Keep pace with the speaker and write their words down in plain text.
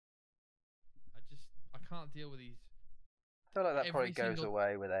can't deal with these. I feel like that probably Every goes single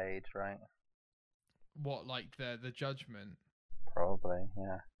away with age, right? what like the judgment. Probably,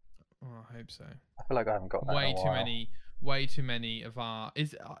 yeah. Oh, I hope so. I feel like I haven't got that in a while. Way too many of are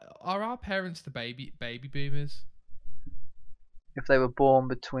our parents the baby boomers? If they were born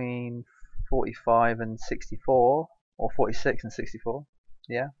between 45 and 64, or 46 and 64,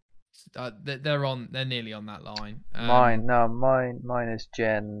 yeah. They're nearly on that line. Mine is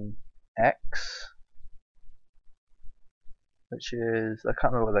Gen X, which is, I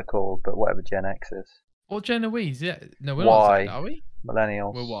can't remember what they're called, but whatever Gen X is. Or Gen Louise, yeah. No, we're Y. not Z, are we?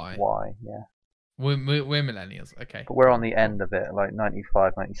 Millennials. We're Y. Y, yeah. We're millennials, okay. But we're on the end of it, like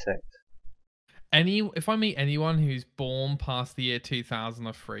 95, 96. If I meet anyone who's born past the year 2000,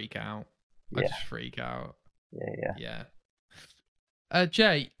 I freak out. Yeah. I just freak out. Yeah.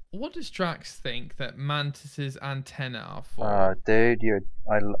 Jay, what does Drax think that Mantis's antenna are for? Dude,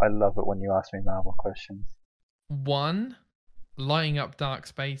 I love it when you ask me Marvel questions. 1, lighting up dark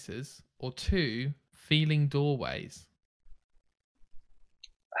spaces, or 2, feeling doorways.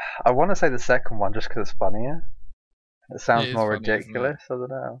 I want to say the second one just because it's funnier. It sounds more funny, ridiculous. I don't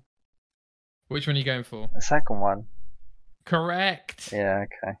know. Which one are you going for? The second one. Correct. Yeah.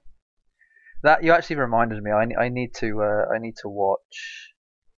 Okay. That you actually reminded me. I need to watch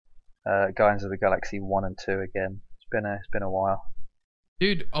Guardians of the Galaxy 1 and 2 again. It's been a while.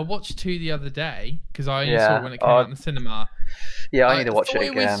 Dude, I watched 2 the other day because I only saw it when it came out in the cinema. Yeah, I need to watch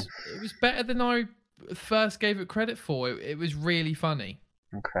it again. It was better than I first gave it credit for. It was really funny.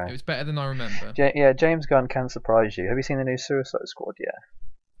 Okay. It was better than I remember. James Gunn can surprise you. Have you seen the new Suicide Squad yet?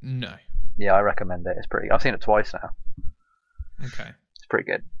 No. Yeah, I recommend it. It's pretty. I've seen it twice now. Okay. It's pretty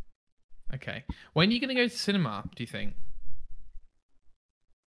good. Okay. When are you going to go to cinema, do you think?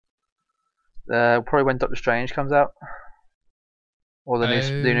 Probably when Doctor Strange comes out. Or the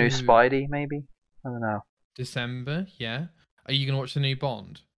new Spidey, maybe? I don't know. December, yeah. Are you going to watch the new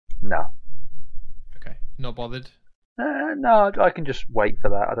Bond? No. Okay. Not bothered? No, I can just wait for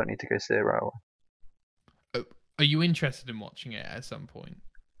that. I don't need to go see it right away. Are you interested in watching it at some point?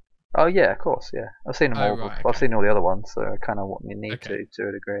 Oh yeah, of course, yeah. I've seen them all. Right, okay. I've seen all the other ones, so I kind of need to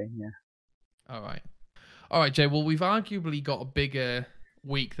a degree, yeah. All right, Jay. Well, we've arguably got a bigger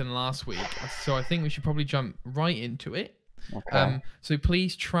week than last week, so I think we should probably jump right into it. Okay. So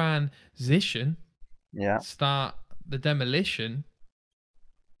please transition. Yeah. Start the demolition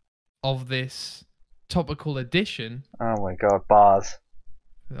of this topical edition. Oh my god, bars.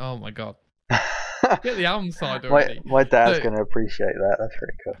 Oh my god. Get the album side already. My dad's going to appreciate that. That's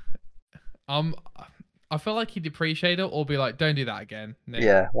pretty cool. I feel like he'd appreciate it or be like, don't do that again. Nick.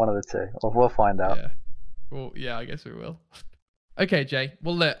 Yeah, one of the two. We'll find out. Yeah. Well, yeah, I guess we will. Okay, Jay.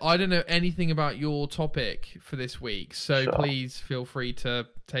 Well, look, I don't know anything about your topic for this week, so please feel free to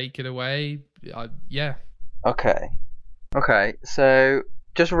take it away. Yeah. Okay. So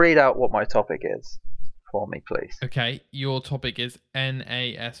just read out what my topic is for me, please. Okay. Your topic is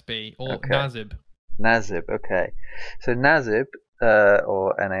NASB or NASB. NASB. Okay. So NASB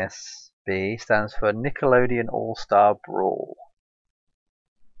or NASB stands for Nickelodeon All-Star Brawl.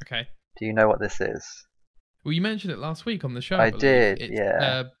 Okay. Do you know what this is? Well, you mentioned it last week on the show. I did, it's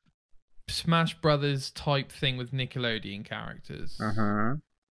yeah. Smash Brothers type thing with Nickelodeon characters. Mm-hmm.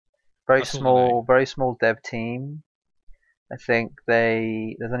 Very small dev team. I think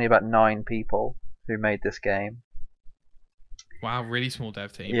there's only about 9 people who made this game. Wow, really small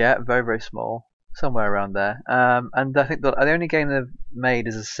dev team. Yeah, very, very small. Somewhere around there. And I think the only game they've made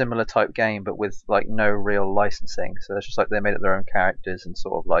is a similar type game, but with like no real licensing. So it's just like they made up their own characters and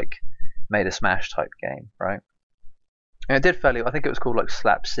sort of like made a Smash type game, right? And it did fairly. I think it was called like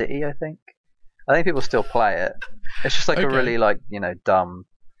Slap City. I think people still play it. It's just like a really like dumb.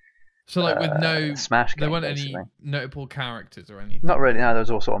 So like with no Smash game. There weren't any notable characters or anything. Not really. No, there was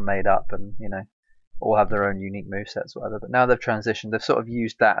all sort of made up and all have their own unique movesets or whatever. But now they've transitioned. They've sort of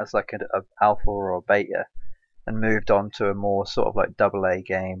used that as like a alpha or a beta, and moved on to a more sort of like AA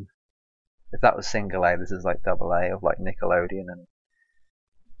game. If that was single A, this is like AA of like Nickelodeon and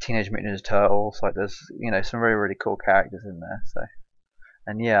Teenage Mutant Ninja Turtles. Like there's some really really cool characters in there. So,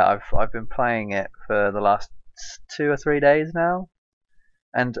 and yeah, I've been playing it for the last 2 or 3 days now,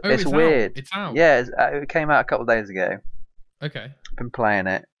 and it's weird. It's out. Yeah, it came out a couple of days ago. Okay. I've been playing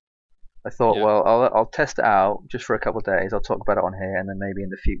it. I thought, well, I'll test it out just for a couple of days. I'll talk about it on here, and then maybe in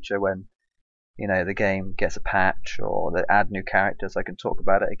the future when the game gets a patch or they add new characters, I can talk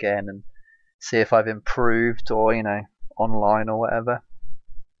about it again and see if I've improved or online or whatever.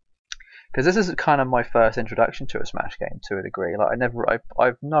 Because this is kind of my first introduction to a Smash game to a degree. Like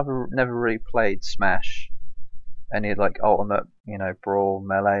I've never really played Smash any like Ultimate, Brawl,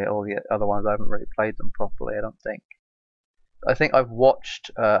 Melee, all the other ones. I haven't really played them properly. I don't think. I think I've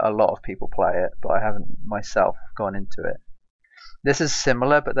watched a lot of people play it, but I haven't myself gone into it. This is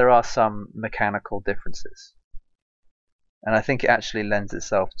similar, but there are some mechanical differences, and I think it actually lends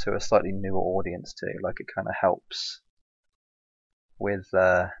itself to a slightly newer audience too. Like it kind of helps with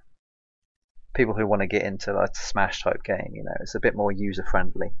people who want to get into like a Smash type game. It's a bit more user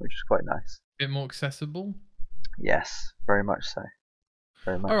friendly, which is quite nice. A bit more accessible. Yes, very much so.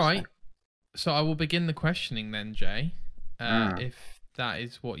 Very much. All right. So I will begin the questioning then, Jay. If that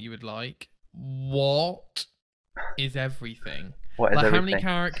is what you would like. What is everything? What is everything? How many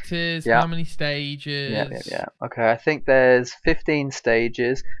characters? Yeah. How many stages? Yeah. Okay, I think there's 15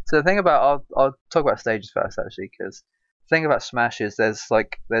 stages. So the thing about I'll talk about stages first actually, because the thing about Smash is there's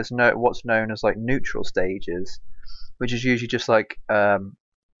what's known as like neutral stages, which is usually just like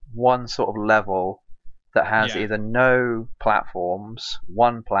one sort of level that has either no platforms,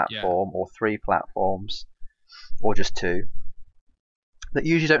 one platform, or three platforms, or just two, that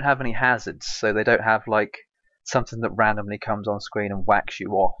usually don't have any hazards. So they don't have like something that randomly comes on screen and whacks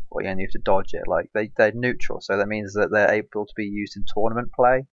you off, or you have to dodge it. Like they're neutral, so that means that they're able to be used in tournament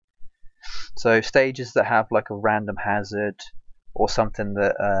play. So stages that have like a random hazard, or something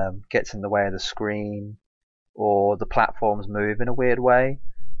that gets in the way of the screen, or the platforms move in a weird way,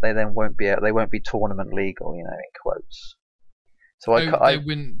 they then won't be tournament legal, in quotes. So you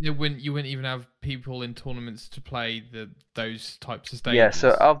wouldn't even have people in tournaments to play those types of stages. Yeah,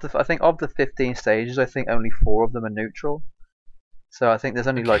 so I think of the 15 stages, I think only 4 of them are neutral. So I think there's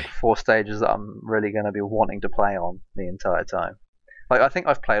only like 4 stages that I'm really going to be wanting to play on the entire time. Like I think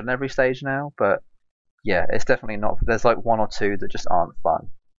I've played on every stage now, but yeah, it's definitely not. There's like 1 or 2 that just aren't fun.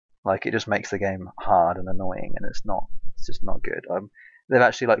 Like it just makes the game hard and annoying, and it's just not good. They've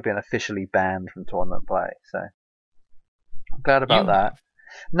actually like been officially banned from tournament play, so I'm glad about that.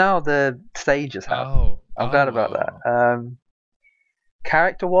 No, the stages have. I'm glad about that.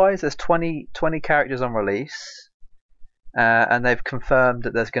 Character-wise, there's 20 characters on release, and they've confirmed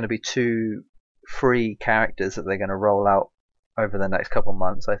that there's going to be 2 free characters that they're going to roll out over the next couple of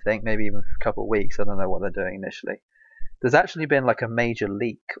months. I think maybe even a couple of weeks. I don't know what they're doing initially. There's actually been like a major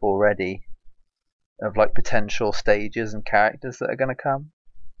leak already of like potential stages and characters that are going to come.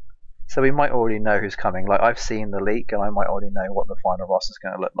 So we might already know who's coming. Like I've seen the leak, and I might already know what the final roster is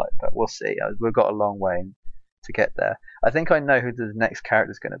going to look like. But we'll see. We've got a long way to get there. I think I know who the next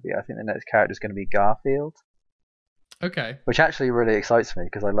character is going to be. I think the next character is going to be Garfield. Okay. Which actually really excites me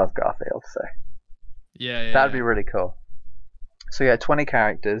because I love Garfield. So yeah, that'd be really cool. So yeah, 20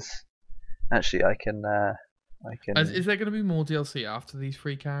 characters. Actually, I can. Is there going to be more DLC after these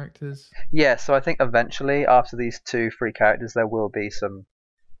 3 characters? Yeah, so I think eventually after these 2 free characters, there will be some,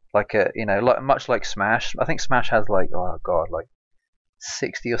 like much like Smash. I think Smash has like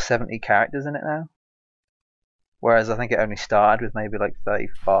 60 or 70 characters in it now. Whereas I think it only started with maybe like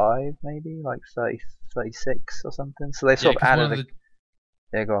 35, maybe like 30, 36 or something. So they sort of added.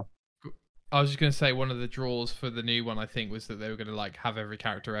 Yeah, go on. I was just going to say one of the draws for the new one, I think, was that they were going to like have every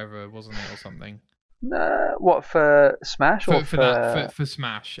character ever, wasn't it, or something? No, what for Smash or for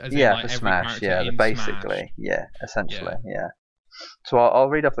Smash? As yeah, in, like, for Smash. Yeah, basically. Smash. Yeah, essentially. Yeah. So I'll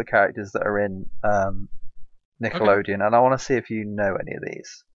read off the characters that are in Nickelodeon, and I want to see if you know any of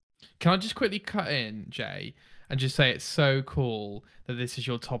these. Can I just quickly cut in, Jay, and just say it's so cool that this is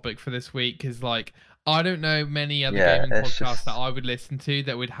your topic for this week? Because like I don't know many other gaming podcasts that I would listen to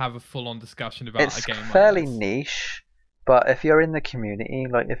that would have a full-on discussion about a game. It's fairly like this. Niche, but if you're in the community,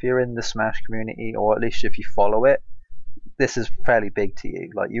 like if you're in the Smash community, or at least if you follow it, this is fairly big to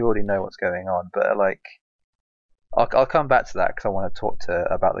you. Like you already know what's going on, but like I'll come back to that because I want to talk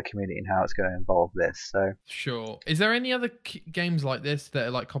about the community and how it's going to involve this. So sure. Is there any other games like this that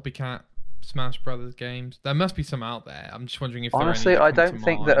are like copycat Smash Brothers games? There must be some out there. I'm just wondering if honestly, there are any I don't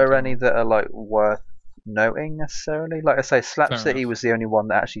think there are any that are like worth noting necessarily. Like I say, Slap City was the only one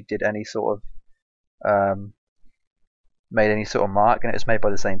that actually did any sort of made any sort of mark, and it was made by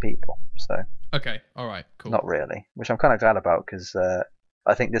the same people. So okay, all right, cool. Not really, which I'm kind of glad about because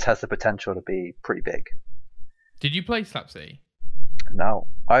I think this has the potential to be pretty big. Did you play Slap City? No,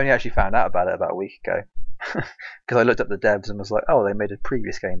 I only actually found out about it about a week ago because I looked up the devs and was like, oh, they made a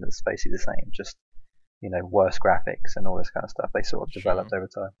previous game that's basically the same, just worse graphics and all this kind of stuff. They sort of developed over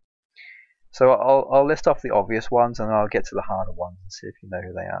time. So I'll list off the obvious ones and I'll get to the harder ones and see if you know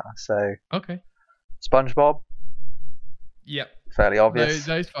who they are. So okay, SpongeBob. Yep. Fairly obvious.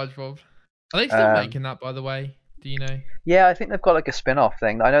 No SpongeBob. Are they still making that, by the way? Do you know? Yeah, I think they've got like a spin-off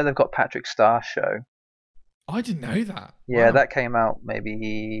thing. I know they've got Patrick Star's show. I didn't know that. Yeah, wow. That came out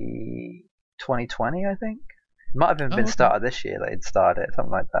maybe 2020, I think. It might have even been okay. started this year. They'd started it,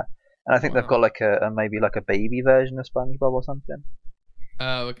 something like that. And I think they've Wow. got like maybe like a baby version of SpongeBob or something.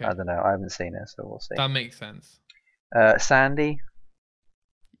 Oh, okay. I don't know. I haven't seen it, so we'll see. That makes sense. Sandy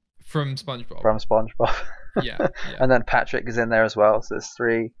From SpongeBob. from SpongeBob. Yeah. And then Patrick is in there as well. So there's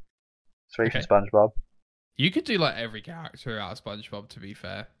three from SpongeBob. You could do like every character out of SpongeBob, to be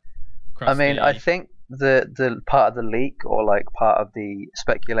fair. Krusty. I mean, I think the part of the leak or like part of the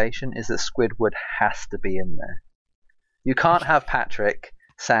speculation is that Squidward has to be in there. You can't have Patrick,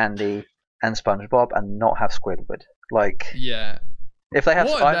 Sandy, and SpongeBob and not have Squidward. Like, yeah. If they have,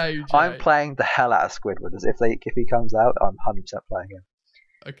 I'm playing the hell out of Squidward. If he comes out, I'm 100% playing him.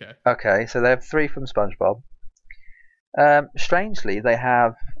 Okay. Okay, so they have 3 from SpongeBob. Strangely, they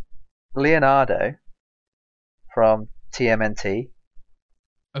have Leonardo from TMNT.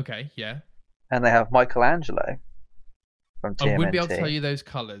 Okay, yeah. And they have Michelangelo from TMNT. I wouldn't be able to tell you those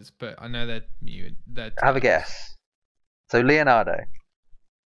colours, but I know they're muted. Have a guess. So Leonardo.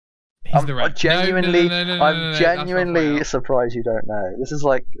 He's the red. I'm genuinely surprised you don't know. This is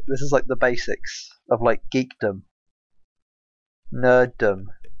like the basics of like geekdom, nerddom.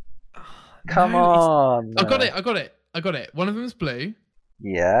 Come on. I got it. One of them's blue.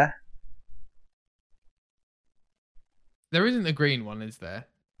 Yeah. There isn't a green one, is there?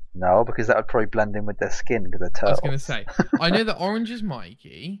 No, because that would probably blend in with their skin because they're turtles. I was going to say. I know that orange is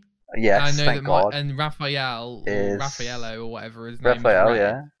Mikey. Yes, I know thank God. And Raphael, or Raffaello, or whatever his name is. Raphael,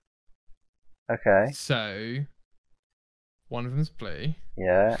 yeah. Okay. So, one of them's blue.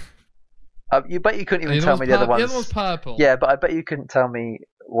 Yeah. You bet you couldn't even tell me the other one's... The other one's purple. Yeah, but I bet you couldn't tell me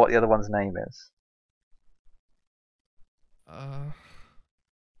what the other one's name is.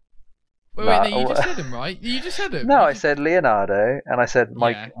 Wait, no, you just said him, right? You just said him. No, I said Leonardo, and I said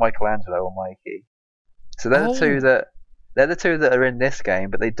Michelangelo or Mikey. So they're the two that... They're the two that are in this game,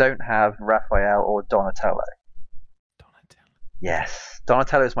 but they don't have Raphael or Donatello. Donatello. Yes.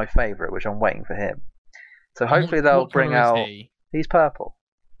 Donatello is my favourite, which I'm waiting for him. So hopefully they'll bring out... He's purple.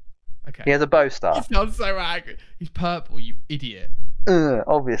 Okay. He has a bow star. He sounds so angry. He's purple, you idiot.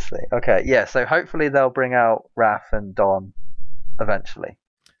 Obviously. Okay, yeah, so hopefully they'll bring out Raph and Don eventually.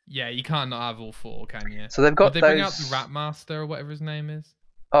 Yeah, you can't not have all 4, can you? So they've got Did they bring out the Rat Master or whatever his name is?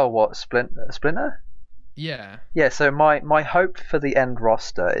 Oh, what? Splinter? Yeah. Yeah, so my hope for the end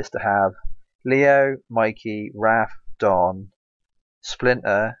roster is to have Leo, Mikey, Raph, Don,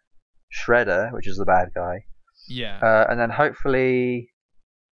 Splinter, Shredder, which is the bad guy. Yeah. And then hopefully...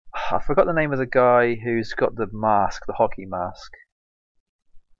 I forgot the name of the guy who's got the mask, the hockey mask.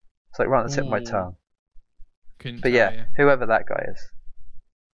 It's like right on the tip of my tongue. But yeah, whoever that guy is.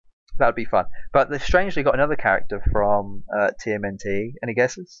 That would be fun. But they've strangely got another character from TMNT. Any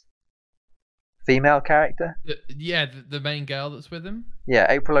guesses? Female character? The main girl that's with him? Yeah,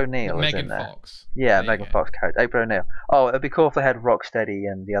 April O'Neil is in there. Megan Fox. Yeah, Megan Fox character. April O'Neil. Oh, it'd be cool if they had Rocksteady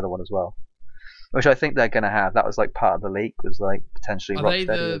and the other one as well. Which I think they're going to have. That was like part of the leak, was like potentially Rocksteady.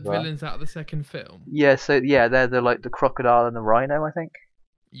 Are they the villains out of the second film? Yeah, so yeah, they're the crocodile and the rhino, I think.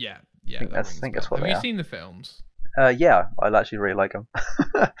 Yeah. I think that's what they are. Have you seen the films? Yeah, I actually really like them.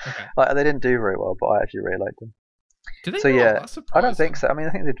 Okay. They didn't do very well, but I actually really liked them. Did they? So yeah, I don't think so. I mean, I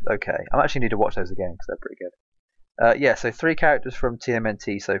think they did okay. I actually need to watch those again because they're pretty good. Yeah, so 3 characters from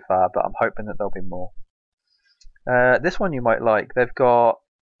TMNT so far, but I'm hoping that there'll be more. This one you might like. They've got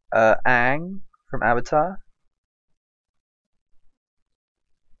Aang from Avatar,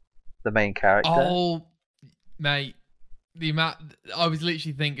 the main character. Oh, mate. I was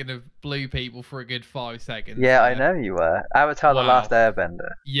literally thinking of blue people for a good 5 seconds. Yeah, I know you were. Avatar: The Last Airbender.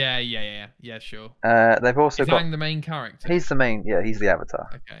 Yeah, sure. They've also got the main character. He's the main. Yeah, he's the Avatar.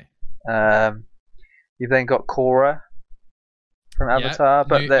 Okay. You've then got Korra from Avatar,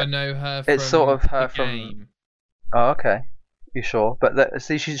 but I know her. From it's sort of her from. Game. Oh, okay. You sure? But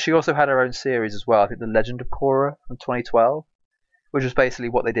see, she also had her own series as well. I think The Legend of Korra from 2012. Which was basically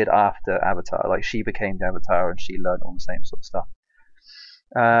what they did after Avatar. Like, she became the Avatar and she learned all the same sort of stuff.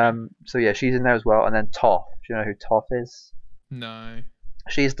 So yeah, she's in there as well. And then Toph. Do you know who Toph is? No.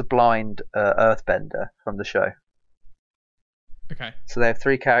 She's the blind earthbender from the show. Okay. So they have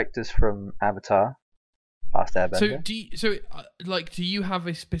 3 characters from Avatar, Last Airbender. Do you have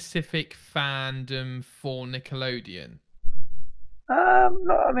a specific fandom for Nickelodeon?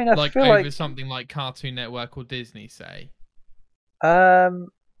 No, I mean, I feel over something like Cartoon Network or Disney, say.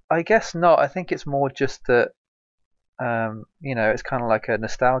 I guess not. I think it's more just that, it's kind of like a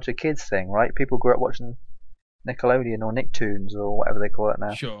nostalgia kids thing, right? People grew up watching Nickelodeon or Nicktoons or whatever they call it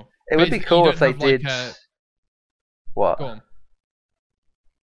now. Sure. It would be cool if they did. What? Go on.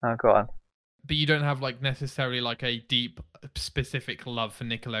 Oh, go on. But you don't have necessarily a deep specific love for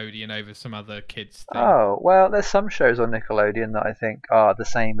Nickelodeon over some other kids thing? Oh, well, there's some shows on Nickelodeon that I think are the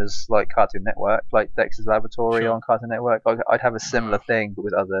same as like Cartoon Network, like Dexter's Laboratory Sure. on Cartoon Network. Like, I'd have a similar Oh, thing, but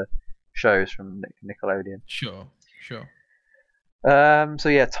with other shows from Nickelodeon. sure. Sure. So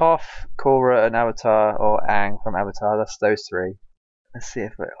yeah, Toph, Korra, and Avatar, or Aang from Avatar. That's those three. Let's see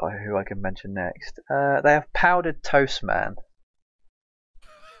if who I can mention next. They have Powdered Toast Man.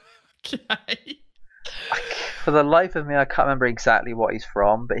 Okay. For the life of me, I can't remember exactly what he's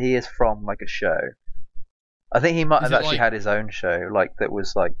from, but he is from like a show. I think he might have actually had his own show, like that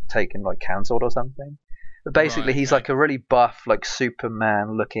was like taken like cancelled or something. But basically, he's like a really buff, like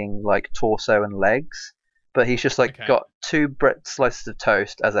Superman looking like torso and legs. But he's just like got two bread slices of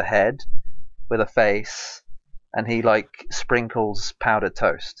toast as a head with a face, and he like sprinkles powdered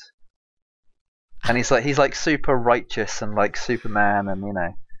toast. And he's like super righteous and like Superman, and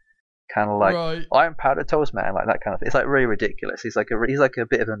kind of like I'm powdered toast man, like that kind of thing. It's like really ridiculous. He's like a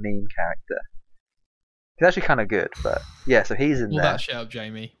bit of a mean character. He's actually kind of good, but yeah. So he's in there. That shut up,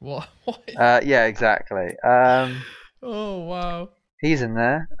 Jamie. What? Yeah, exactly. Oh wow. He's in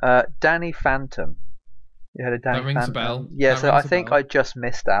there. Danny Phantom. You heard of Danny Phantom? That rings a bell. Yeah, so I think I just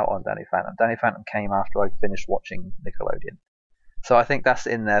missed out on Danny Phantom. Danny Phantom came after I finished watching Nickelodeon. So I think that's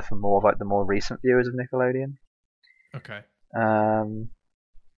in there for more of like the more recent viewers of Nickelodeon. Okay.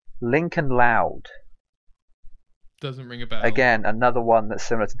 Lincoln Loud. Doesn't ring a bell. Again, another one that's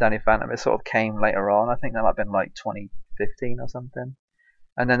similar to Danny Phantom. It sort of came later on. I think that might have been like 2015 or something.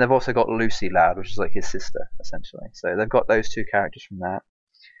 And then they've also got Lucy Loud, which is like his sister, essentially. So they've got those two characters from that.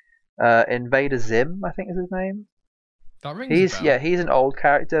 Invader Zim, I think is his name. That rings a bell. Yeah, he's an old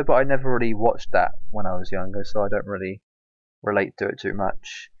character, but I never really watched that when I was younger, so I don't really relate to it too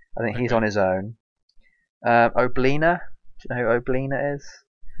much. I think he's on his own. Oblina, do you know who Oblina is?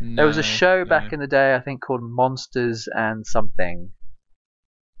 No, there was a show back in the day, I think, called Monsters and something,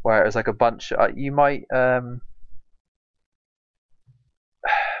 where it was like a bunch. You might, I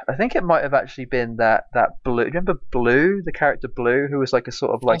think it might have actually been that Blue. Do you remember Blue, the character Blue, who was like a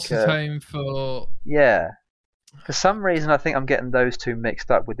sort of like a home for. Yeah. For some reason, I think I'm getting those two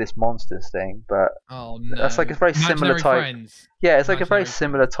mixed up with this Monsters thing, but that's like a very similar type. Friends. Yeah, it's like a very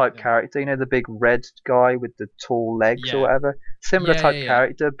similar type character. You know, the big red guy with the tall legs or whatever. Similar type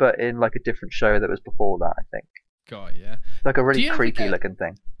character, but in like a different show that was before that, I think. Got yeah. Like a really creepy looking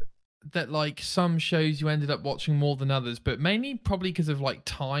thing. That like some shows you ended up watching more than others, but mainly probably because of like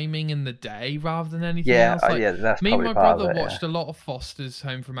timing in the day rather than anything else. Like, yeah, that's me and my brother watched a lot of Foster's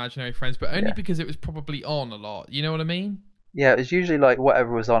Home for Imaginary Friends, but only because it was probably on a lot. You know what I mean? Yeah, it was usually like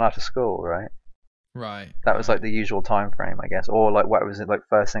whatever was on after school, right? Right. That was like the usual time frame, I guess, or like what was it like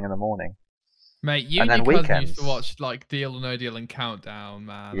first thing in the morning. Mate, you and your cousin used to watch like Deal or No Deal and Countdown,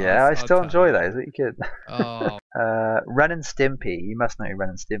 man. Yeah, I still enjoy those. Are you kidding? Oh. Ren and Stimpy. You must know who Ren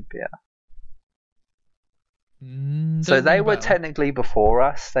and Stimpy are. So they were technically before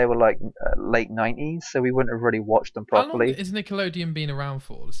us. They were like late 90s, so we wouldn't have really watched them properly. How long has Nickelodeon been around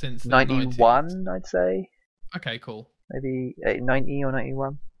for? Since 91, I'd say. Okay, cool. Maybe 90 or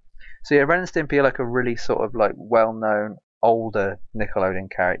 91. So yeah, Ren and Stimpy are like a really sort of like well-known older Nickelodeon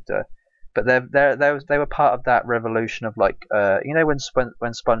character. But they were part of that revolution of like you know when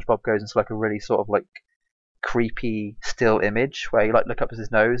SpongeBob goes into like a really sort of like creepy still image where you like look up at his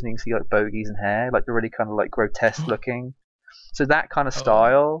nose and you can see like bogies and hair, like the really kind of like grotesque looking. So that kind of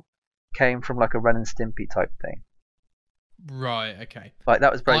style came from like a Ren and Stimpy type thing. Right. Okay. Like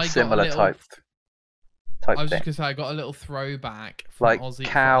that was very similar type. I was just gonna say I got a little throwback from like Ozzy,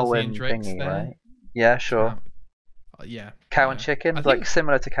 cow Ozzy and thingy, there. Right? Yeah, sure. Yeah. Cow and Chicken, like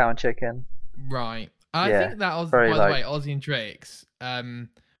similar to Cow and Chicken. Right. I think that was, by the way, Ozzy and Drake's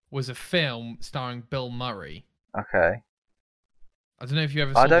was a film starring Bill Murray. Okay. I don't know if you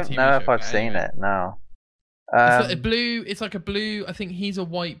ever saw I don't the TV know show, if I've seen it, no. It's like a blue, I think he's a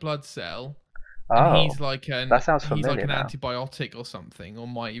white blood cell. And he's like that sounds familiar. He's like an now. antibiotic or something, or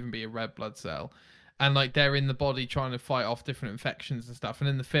might even be a red blood cell. And like they're in the body trying to fight off different infections and stuff. And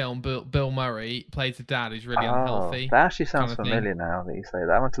in the film, Bill Murray plays a dad who's really unhealthy. That actually sounds familiar now that you say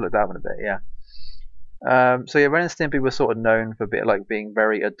that. I want to look that one a bit, yeah. So yeah, Ren and Stimpy was sort of known for being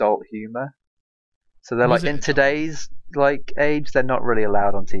very adult humor. So they're like in today's like age, they're not really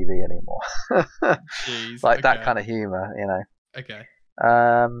allowed on TV anymore. Jeez, like that kind of humor, you know. Okay.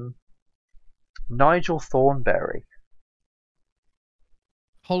 Nigel Thornberry.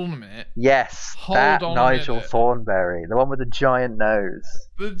 Hold on a minute. Yes, Nigel Thornberry, the one with the giant nose.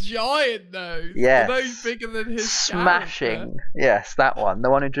 The giant nose. Yes. The nose bigger than his smashing. Character. Yes, that one.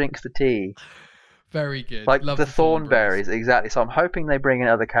 The one who drinks the tea. Very good. Like Love the the Thornberrys. Thornberries, exactly. So I'm hoping they bring in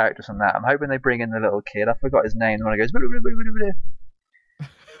other characters from that. I'm hoping they bring in the little kid. I forgot his name. The one who goes.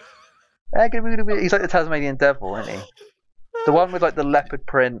 He's like the Tasmanian devil, isn't he? The one with like the leopard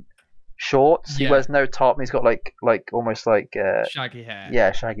print shorts. He Yeah, wears no top, and he's got like almost like shaggy hair.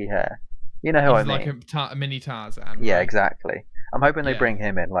 yeah, shaggy hair. You know who I He's like mean? a mini Tarzan, Yeah, right? exactly. I'm hoping they Yeah. bring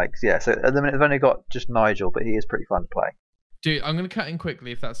him in. Like, yeah. So at the minute they've only got just Nigel, but he is pretty fun to play. Dude, I'm going to cut in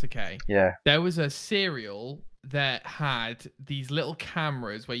quickly if that's okay. Yeah. There was a cereal that had these little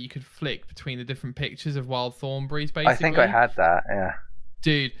cameras where you could flick between the different pictures of wild thornberries, basically. I think I had that, yeah.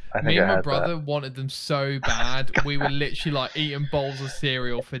 Dude, me and my brother wanted them so bad. We were literally like eating bowls of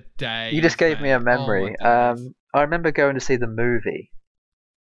cereal for days. You just gave me a memory. I remember going to see the movie.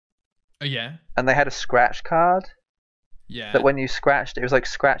 Oh, yeah? And they had a scratch card. Yeah. That when you scratched, it was like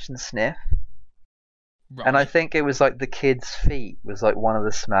scratch and sniff. Right. And I think it was like the kid's feet was like one of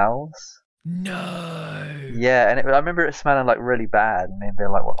the smells. No. Yeah, and I remember it smelling like really bad, and me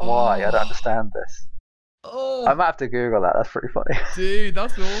being like, "Why? I don't understand this." Oh. I might have to Google that. That's pretty funny. Dude,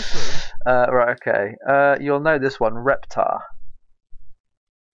 that's awesome. Right, okay. You'll know this one, Reptar.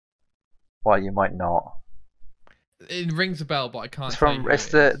 Well, you might not. It rings a bell, but I can't. It's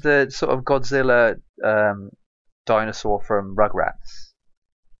the sort of Godzilla dinosaur from Rugrats.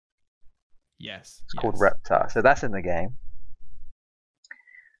 Yes. It's called Reptar. So that's in the game.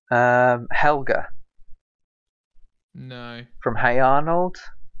 Helga. No. From Hey Arnold.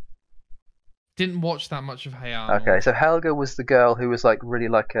 Didn't watch that much of Hey Arnold. Okay, so Helga was the girl who was like really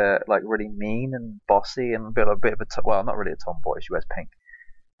really mean and bossy and a bit of a well, not really a tomboy. She wears pink.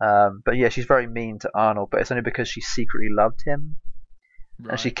 But yeah, she's very mean to Arnold, but it's only because she secretly loved him,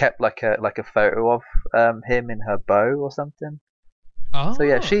 and she kept like a photo of him in her bow or something. Oh. So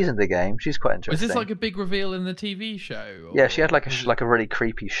yeah, she's in the game. She's quite interesting. Was this like a big reveal in the TV show? Yeah, she had like a really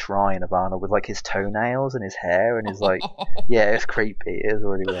creepy shrine of Arnold with like his toenails and his hair and his like yeah, it's creepy. It is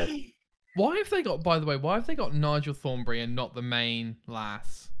really weird. Why have they got Nigel Thornberry and not the main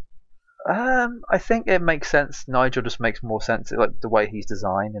lass? I think it makes sense. Nigel just makes more sense, like the way he's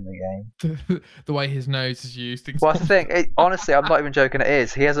designed in the game. The way his nose is used. Well, that's the thing. Honestly, I'm not even joking. It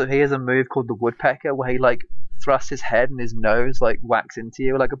is. He has a move called the Woodpecker where he like thrusts his head and his nose like whacks into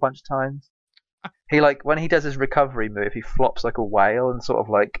you like a bunch of times. He like when he does his recovery move, he flops like a whale and sort of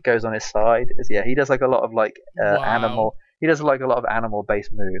like goes on his side. Yeah, he does like a lot of like animal. He does like a lot of animal-based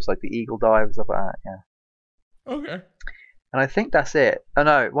moves, like the eagle dive and stuff like that. Yeah. Okay. And I think that's it. Oh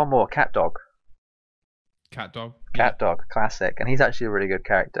no, one more. Cat Dog. Cat Dog. Cat Dog, classic, and he's actually a really good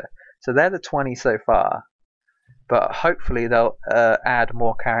character. So they're the 20 so far, but hopefully they'll add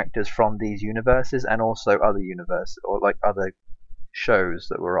more characters from these universes and also other universes or like other shows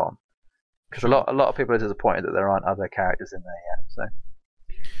that we're on. Because a lot of people are disappointed that there aren't other characters in there yet.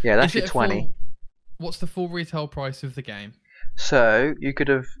 So yeah, that's your 20. What's the full retail price of the game? So you could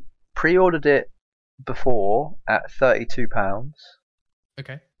have pre-ordered it before at £32.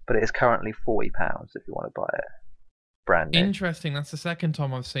 Okay. But it is currently £40 if you want to buy it. Brand new. Interesting. That's the second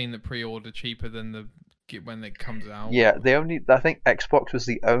time I've seen the pre-order cheaper than when it comes out. Yeah, I think Xbox was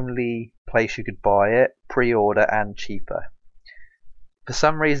the only place you could buy it pre-order and cheaper. For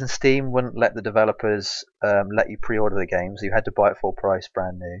some reason, Steam wouldn't let the developers let you pre-order the game, so you had to buy it full price,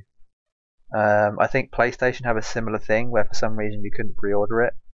 brand new. I think PlayStation have a similar thing where for some reason you couldn't pre-order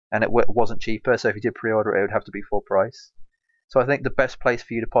it, and it wasn't cheaper. So if you did pre-order it, it would have to be full price. So I think the best place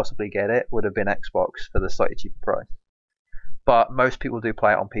for you to possibly get it would have been Xbox for the slightly cheaper price. But most people do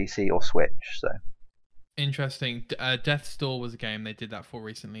play it on PC or Switch. So interesting. Death's Door was a game they did that for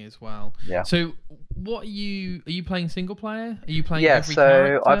recently as well. Yeah. So what are you playing single player? Are you playing? Yeah. Every so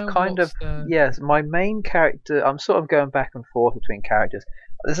character? I've kind of yes. My main character. I'm sort of going back and forth between characters.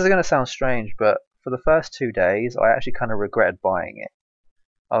 This is going to sound strange, but for the first 2 days, I actually kind of regretted buying it.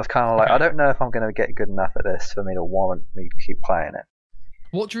 I was kind of like, I don't know if I'm going to get good enough at this for me to warrant me to keep playing it.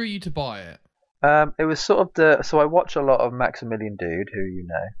 What drew you to buy it? It was sort of so I watch a lot of Maximilian Dude, who you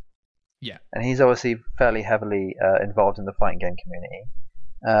know. Yeah. And he's obviously fairly heavily involved in the fighting game community.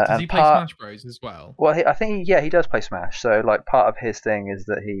 Does he play Smash Bros as well? Well, I think he does play Smash. So like part of his thing is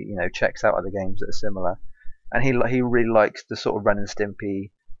that he checks out other games that are similar, and he really likes the sort of Ren and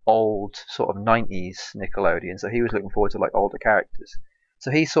Stimpy old sort of 90s Nickelodeon. So he was looking forward to like older characters. So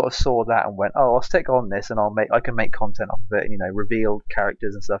he sort of saw that and went, "Oh, I'll stick on this, and I can make content off of it. Reveal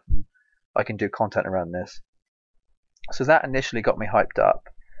characters and stuff, and I can do content around this." So that initially got me hyped up.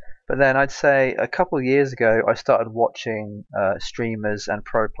 But then I'd say a couple of years ago, I started watching streamers and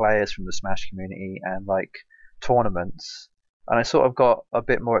pro players from the Smash community and like tournaments, and I sort of got a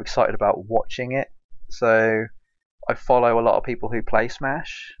bit more excited about watching it. So I follow a lot of people who play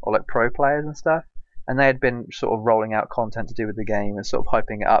Smash or like pro players and stuff. and they had been sort of rolling out content to do with the game and sort of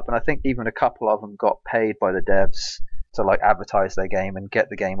hyping it up. And I think even a couple of them got paid by the devs to like advertise their game and get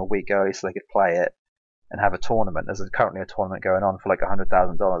the game a week early so they could play it and have a tournament. There's currently a tournament going on for like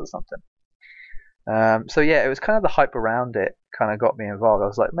 $100,000 or something. So yeah, it was kind of the hype around it kind of got me involved. I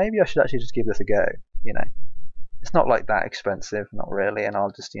was like, maybe I should actually just give this a go. You know, it's not like that expensive, not really, and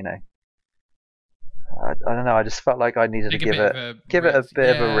I'll just, you know, I don't know. I just felt like I needed to give it a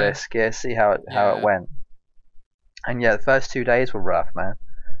bit of a risk. Yeah, see how it went. And yeah, the first 2 days were rough, man.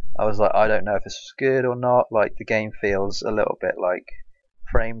 I was like, I don't know if this was good or not. Like the game feels a little bit like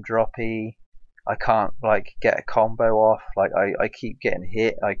frame droppy. I can't like get a combo off. Like I keep getting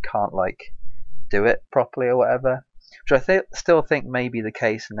hit. I can't like do it properly or whatever. Which I still think may be the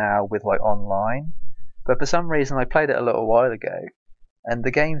case now with like online. But for some reason, I played it a little while ago, and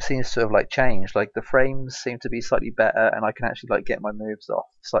the game seems to have like changed. Like the frames seem to be slightly better, and I can actually like get my moves off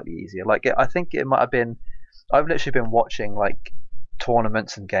slightly easier. Like I think it might have been. I've literally been watching like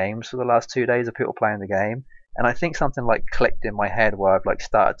tournaments and games for the last 2 days of people playing the game, and I think something like clicked in my head where I've like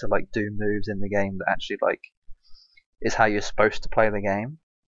started to like do moves in the game that actually like is how you're supposed to play the game.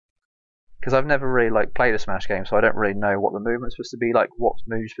 Because I've never really like played a Smash game, so I don't really know what the movement's supposed to be, like what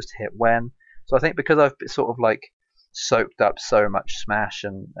moves supposed to hit when. So I think because I've sort of like soaked up so much Smash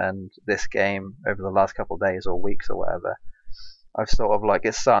and this game over the last couple of days or weeks or whatever, I've sort of like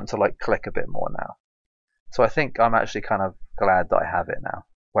it's starting to like click a bit more now. So I think I'm actually kind of glad that I have it now.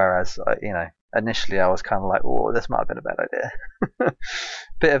 Whereas you know, initially I was kind of like, oh, this might have been a bad idea.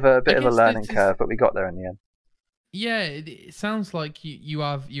 bit of a learning curve, but we got there in the end. Yeah, it sounds like you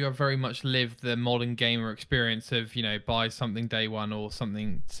have very much lived the modern gamer experience of, you know, buy something day one or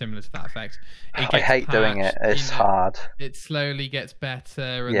something similar to that effect. I hate doing it. It's hard. It slowly gets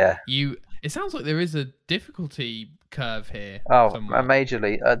better. And yeah. It sounds like there is a difficulty curve here. Oh,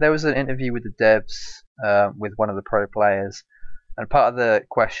 majorly. There was an interview with the devs with one of the pro players, and part of the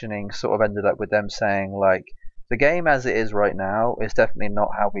questioning sort of ended up with them saying like the game as it is right now is definitely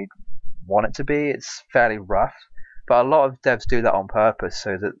not how we want it to be. It's fairly rough. But a lot of devs do that on purpose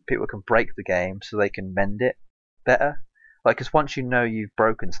so that people can break the game so they can mend it better. Like, because once you know you've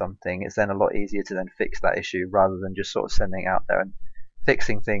broken something, it's then a lot easier to then fix that issue rather than just sort of sending it out there and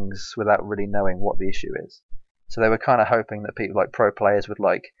fixing things without really knowing what the issue is. So they were kind of hoping that people like pro players would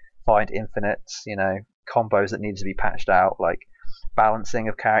like find infinites, you know, combos that need to be patched out, like balancing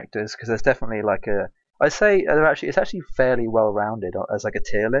of characters, because there's definitely like I'd say it's actually fairly well rounded as like a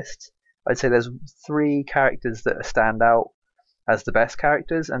tier list. I'd say there's 3 characters that stand out as the best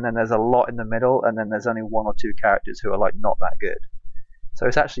characters, and then there's a lot in the middle, and then there's only 1 or 2 characters who are like not that good. So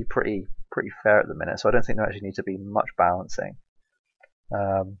it's actually pretty fair at the minute. So I don't think there actually needs to be much balancing.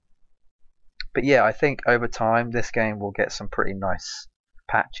 But yeah, I think over time this game will get some pretty nice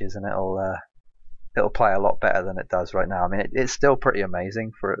patches, and it'll play a lot better than it does right now. I mean, it's still pretty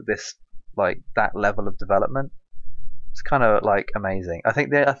amazing for this like that level of development. It's kind of like amazing. I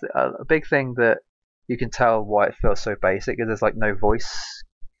think a big thing that you can tell why it feels so basic is there's like no voices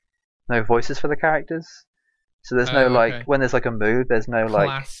for the characters. So there's no like when there's like a move, there's no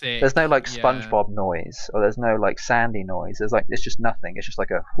like SpongeBob noise, or there's no like Sandy noise. There's like it's just nothing. It's just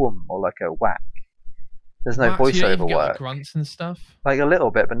like a whoom or like a whack. There's no voiceover you don't even get, work. Like grunts and stuff. Like a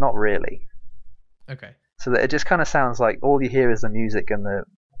little bit, but not really. Okay. So that it just kind of sounds like all you hear is the music and the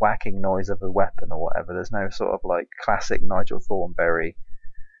whacking noise of a weapon or whatever. There's no sort of like classic Nigel Thornberry,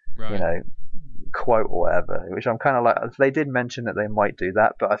 you know, quote or whatever. Which I'm kind of like, they did mention that they might do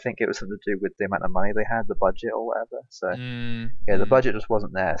that, but I think it was something to do with the amount of money they had, the budget or whatever. So the budget just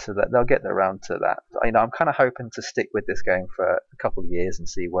wasn't there, so that they'll get around to that. You know, I'm kind of hoping to stick with this game for a couple of years and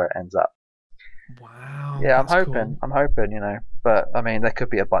see where it ends up. Wow. Yeah, I'm hoping. You know, but I mean, there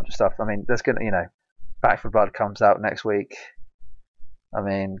could be a bunch of stuff. I mean, there's gonna, you know, Back 4 Blood comes out next week. I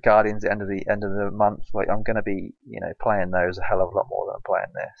mean, Guardians at the end of the month. Like, I'm going to be, you know, playing those a hell of a lot more than I'm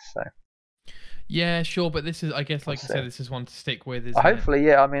playing this. So. Yeah, sure, but this is, I guess, like you said, this is one to stick with, isn't Hopefully,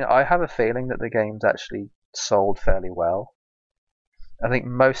 yeah. I mean, I have a feeling that the game's actually sold fairly well. I think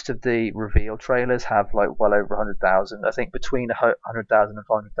most of the reveal trailers have like well over 100,000. I think between 100,000 and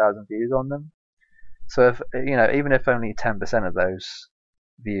 500,000 views on them. So if you know, even if only 10% of those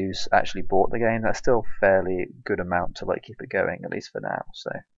views actually bought the game, that's still fairly good amount to like keep it going, at least for now. So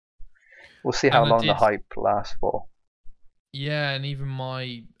we'll see how long the hype lasts for. Yeah, and even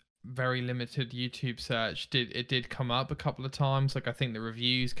my very limited YouTube search did come up a couple of times. Like I think the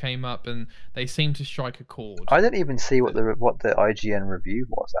reviews came up and they seem to strike a chord. I didn't even see what the IGN review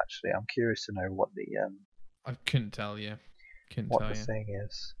was actually. I'm curious to know what the I couldn't tell you. What the thing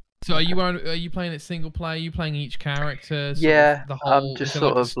is. So are you playing it single player? Are you playing each character? Sort of Yeah, the I'm whole. Is just there like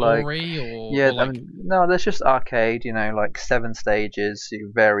sort a of like, story yeah, or I like? mean, no, there's just arcade, like 7 stages,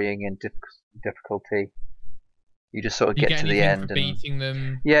 varying in difficulty. You just sort of Do you get get to the anything for end, and beating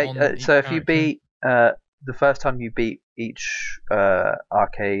them yeah. on each So if you character? beat the first time you beat each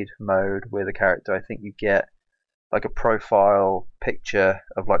arcade mode with a character, I think you get like a profile picture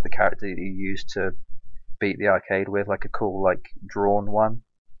of like the character that you used to beat the arcade with, like a cool like drawn one.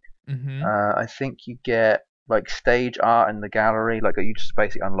 Mm-hmm. I think you get like stage art in the gallery, like you just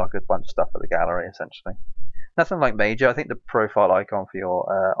basically unlock a bunch of stuff at the gallery essentially. Nothing like major. I think the profile icon for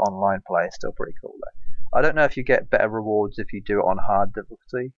your online play is still pretty cool though. I don't know if you get better rewards if you do it on hard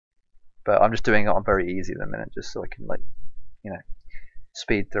difficulty, but I'm just doing it on very easy at the minute, just so I can like you know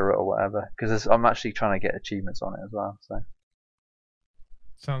speed through it or whatever. Because I'm actually trying to get achievements on it as well, so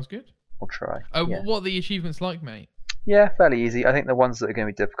Sounds good. we'll try. Yeah, What are the achievements like, mate? yeah, fairly easy. I think the ones that are going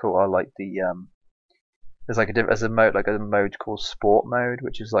to be difficult are like there's like a mode called sport mode,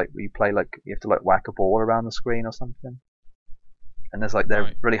 which is like where you play like you have to like whack a ball around the screen or something. And there's like they're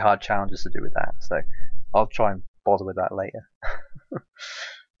Right. really hard challenges to do with that. So I'll try and bother with that later.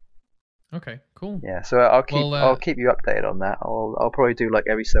 Okay. Cool. Yeah, so I'll keep Well, I'll keep you updated on that. I'll probably do like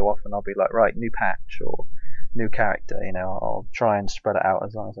every so often. I'll be like, right, new patch or new character. I'll try and spread it out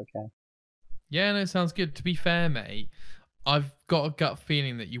as long as I can. yeah, no, sounds good. To be fair, mate, I've got a gut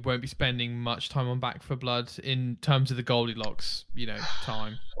feeling that you won't be spending much time on Back for Blood in terms of the Goldilocks,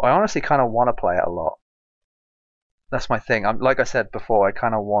 time. I honestly kind of want to play it a lot. That's my thing. Like I said before, I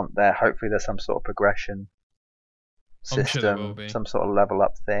kind of want there. Hopefully, there's some sort of progression I'm sure there will system, be. some sort of level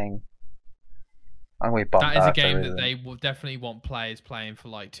up thing. I'm going to bump That is a that if there game that isn't. they will definitely want players playing for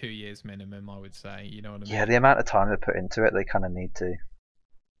like 2 years minimum, I would say. You know what I mean? Yeah, the amount of time they put into it, they kind of need to.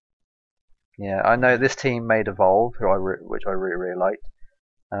 Yeah, I know Yeah. this team made Evolve, which I really really liked,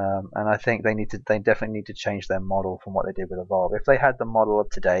 and I think they definitely need to change their model from what they did with Evolve. If they had the model of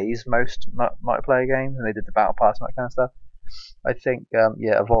today's most multiplayer games and they did the battle pass and that kind of stuff, I think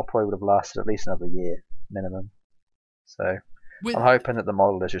yeah, Evolve probably would have lasted at least another year minimum. So I'm With hoping that the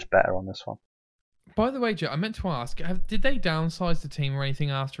model is just better on this one. By the way, Joe, I meant to ask: did they downsize the team or anything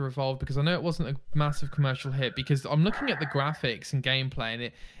after Evolve? Because I know it wasn't a massive commercial hit. Because I'm looking at the graphics and gameplay,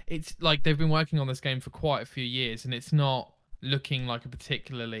 and it's like they've been working on this game for quite a few years, and it's not looking like a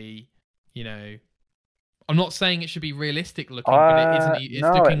particularly, you know. I'm not saying it should be realistic looking, but it isn't. It's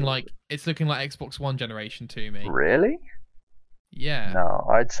No, looking like Xbox One generation to me. really? Yeah. No,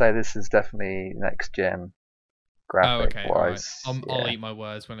 I'd say this is definitely next gen Oh, graphic okay, all right. wise. I'll Yeah. eat my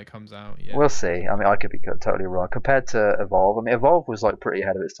words when it comes out. Yeah. We'll see. I mean, I could be totally wrong. Compared to Evolve, I mean, Evolve was like pretty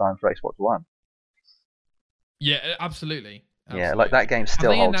ahead of its time for Xbox One. Yeah, absolutely. Yeah, like that Absolutely. game Have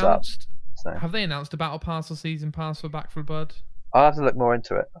still they holds up. announced? So Have they announced a battle pass or season pass for Back for Blood? I'll have to look more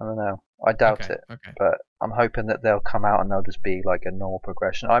into it. I don't know. I doubt Okay, it, okay. but I'm hoping that they'll come out and they'll just be like a normal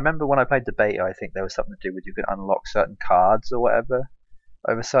progression. I remember when I played the beta, I think there was something to do with you could unlock certain cards or whatever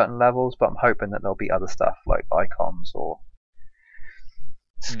over certain levels, but I'm hoping that there'll be other stuff like icons or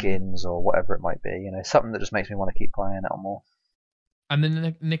skins or whatever it might be. Something that just makes me want to keep playing it or more. And then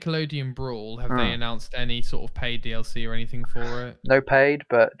the Nickelodeon Brawl, have they announced any sort of paid DLC or anything for it? No paid,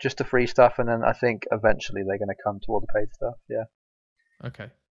 but just the free stuff, and then I think eventually they're going to come to all the paid stuff. Yeah. Okay.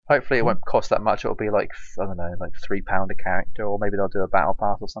 Hopefully it Cool. won't cost that much. It'll be like I don't know, like £3 a character, or maybe they'll do a battle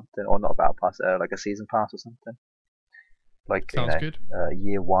pass or something, or not a battle pass, like a season pass or something. Like Sounds good.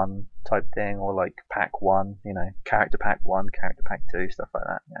 year one type thing, or like pack one, character pack one, character pack two, stuff like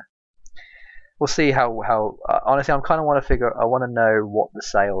that. Yeah. We'll see how honestly, I want to know what the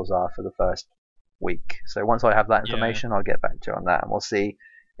sales are for the first week. So once I have that Yeah. information, I'll get back to you on that, and we'll see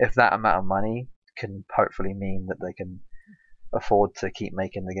if that amount of money can hopefully mean that they can afford to keep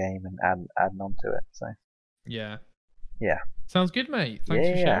making the game and adding on to it. So Yeah. yeah. Sounds good, mate. Thanks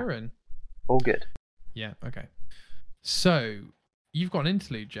for sharing. All good. Yeah, okay. So, you've got an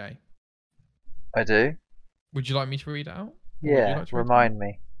interlude, Jay. I do. Would you like me to read it out? Yeah, remind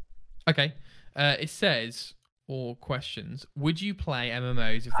me. Okay. It says, or questions, would you play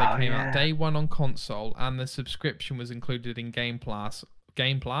MMOs if they came out day one on console and the subscription was included in Game Pass?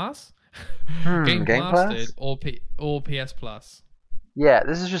 Game Pass? Game Pass? Or PS Plus? Yeah,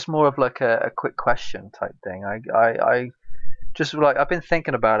 this is just more of like a quick question type thing. I just like I've been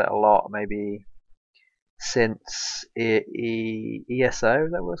thinking about it a lot, maybe since ESO,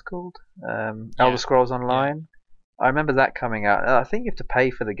 that was called, Elder Scrolls Online. I remember that coming out. I think you have to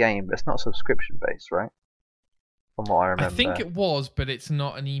pay for the game, but it's not subscription based, right? From what I remember. I think it was, but it's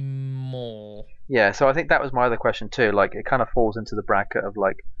not anymore. Yeah, so I think that was my other question too. Like, it kind of falls into the bracket of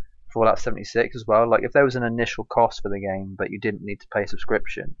like Fallout 76 as well. Like, if there was an initial cost for the game, but you didn't need to pay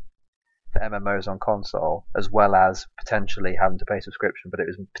subscription, for MMOs on console, as well as potentially having to pay subscription, but it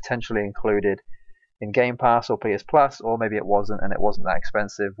was potentially included in Game Pass or PS Plus, or maybe it wasn't and it wasn't that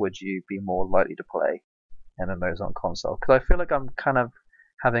expensive, would you be more likely to play MMOs on console? Because I feel like I'm kind of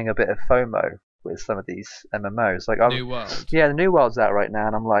having a bit of FOMO with some of these MMOs. Like, New World. Yeah, the New World's out right now,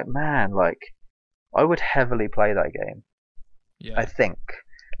 and I'm like, man, like, I would heavily play that game. Yeah. I think.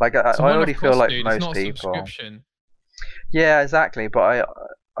 Like, I already feel like most people. Subscription. Yeah, exactly. But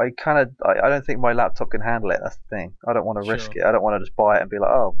I don't think my laptop can handle it. That's the thing. I don't want to risk it. I don't want to just buy it and be like,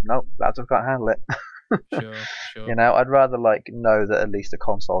 oh no, laptop can't handle it. Sure. You know, I'd rather like know that at least a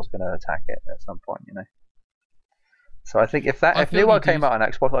console's going to attack it at some point. You know. So I think if New World came out on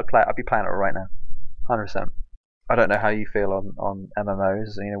Xbox, I'd be playing it right now, 100%. I don't know how you feel on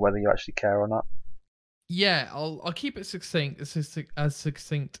MMOs. You know, whether you actually care or not. Yeah, I'll keep it succinct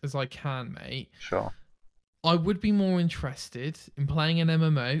as I can, mate. Sure. I would be more interested in playing an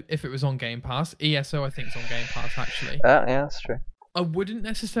MMO if it was on Game Pass. ESO, I think, is on Game Pass, actually. Yeah, that's true. I wouldn't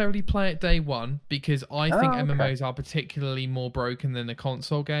necessarily play it day one because I think MMOs are particularly more broken than a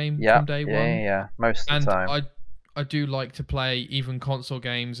console game from day one. Yeah, most of the time. I do like to play even console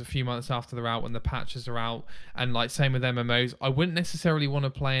games a few months after they're out when the patches are out, and like same with MMOs. I wouldn't necessarily want to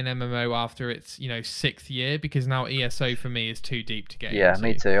play an MMO after its 6th year because now ESO for me is too deep to get into. Yeah,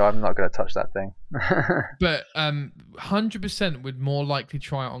 me too. I'm not going to touch that thing. But 100% would more likely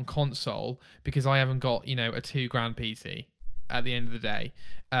try it on console because I haven't got a $2,000 PC at the end of the day.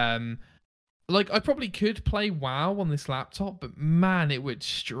 Like I probably could play WoW on this laptop, but man, it would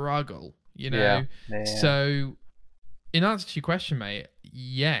struggle. Yeah. So. In answer to your question, mate,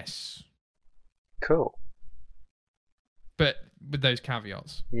 yes. Cool. But with those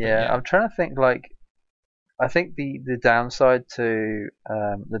caveats. Yeah, I'm trying to think, like, I think the downside to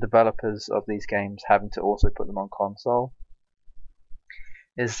the developers of these games having to also put them on console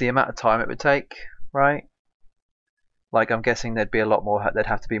is the amount of time it would take, right? Like, I'm guessing there'd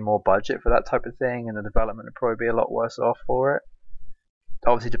have to be more budget for that type of thing, and the development would probably be a lot worse off for it.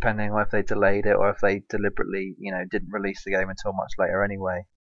 Obviously, depending on if they delayed it or if they deliberately, didn't release the game until much later anyway.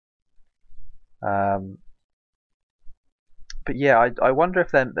 But yeah, I wonder if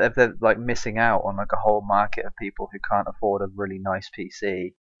they're like missing out on like a whole market of people who can't afford a really nice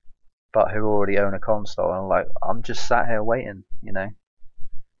PC, but who already own a console, and like I'm just sat here waiting,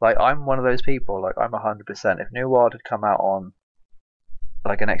 Like I'm one of those people. Like I'm 100%. If New World had come out on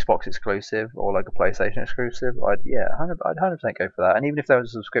like an Xbox exclusive or like a PlayStation exclusive, I'd 100% go for that. And even if there was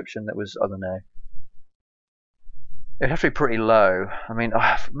a subscription that was, I don't know, it'd have to be pretty low. I mean,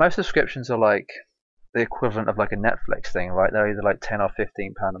 most subscriptions are like the equivalent of like a Netflix thing, right? They're either like £10 or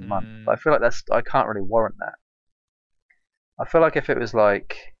 £15 a month. I feel like I can't really warrant that. I feel like if it was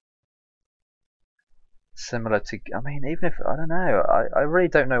like similar to, I mean, even if, I don't know, I really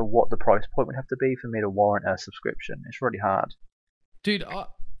don't know what the price point would have to be for me to warrant a subscription. It's really hard. Dude,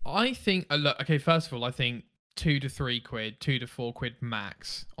 I think, look, okay, first of all, I think £2 to £3, £2 to £4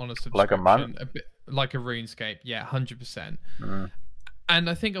 max on a subscription. Like a month? Like a RuneScape, yeah, 100%. And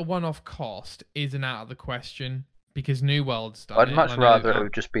I think a one-off cost isn't out of the question because New World's done I'd much rather it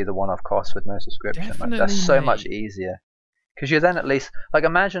would just be the one-off cost with no subscription. Definitely, like, that's so much easier. Because you're then at least, like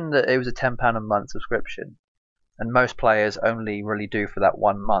imagine that it was a £10 a month subscription. And most players only really do for that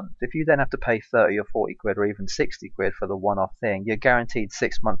 1 month. If you then have to pay 30 or 40 quid or even 60 quid for the one-off thing, you're guaranteed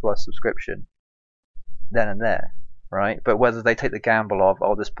 6 months worth of subscription then and there, right? But whether they take the gamble of,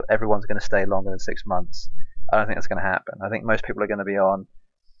 everyone's going to stay longer than 6 months, I don't think that's going to happen. I think most people are going to be on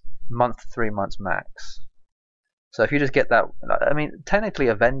month to 3 months max. So if you just get that, I mean, technically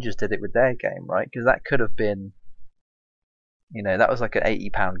Avengers did it with their game, right? Because that could have been, that was like an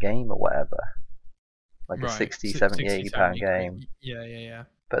 £80 game or whatever. Like a 60, 70, £80 game. Yeah.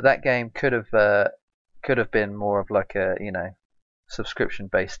 But that game could have been more of like a subscription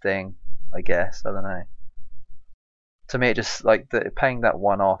based thing, I guess. I don't know. To me, it just like paying that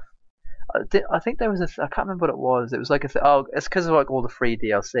one off. I think there was I can't remember what it was. It was like it's because of like all the free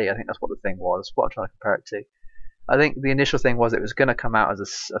DLC. I think that's what the thing was. What I'm trying to compare it to. I think the initial thing was it was going to come out as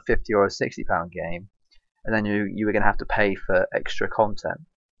a £50 or a £60 game, and then you were going to have to pay for extra content.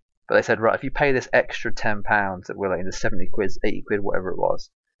 But they said, right, if you pay this extra £10 that we're like the 70 quid, 80 quid, whatever it was,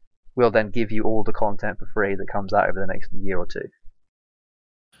 we'll then give you all the content for free that comes out over the next year or two.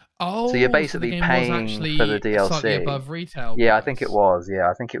 Oh, so you're basically paying for the DLC. Slightly above retail. Yeah, I think it was. Yeah,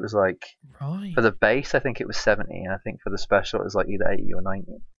 I think it was like right. For the base, I think it was 70, and I think for the special it was like either 80 or 90.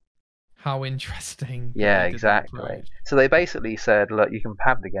 How interesting. Yeah, exactly. So they basically said, look, you can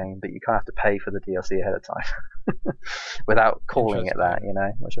have the game, but you can't have to pay for the DLC ahead of time without calling it that,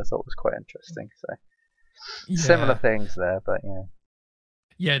 which I thought was quite interesting. So similar things there, but yeah.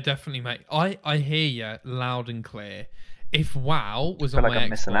 Yeah, definitely, mate. I hear you loud and clear. If WoW I was feel on like my I'm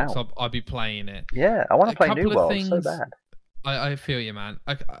missing Xbox, out. I'd be playing it. Yeah, I want to A play New couple of World so things. bad. I feel you, man.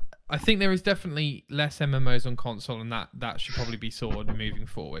 I think there is definitely less MMOs on console, and that should probably be sorted moving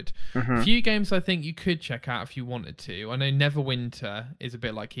forward. A Hmm. few games I think you could check out if you wanted to. I know Neverwinter is a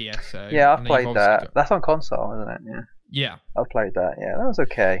bit like ESO. Yeah, I I've know you've played obviously that. got That's on console, isn't it? Yeah, yeah, I've played that. Yeah, that was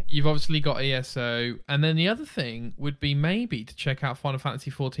okay. you've obviously got ESO, and then the other thing would be maybe to check out Final Fantasy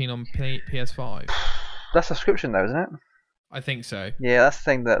 14 on PS5. That's subscription though, isn't it? I think so. Yeah, that's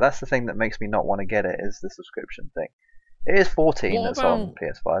the thing that makes me not want to get it is the subscription thing. It is 14 What that's on about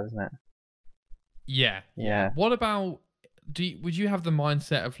PS5, isn't it? yeah? Yeah. What about would you have the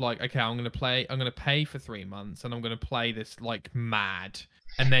mindset of like, okay, I'm gonna pay for 3 months and I'm gonna play this like mad,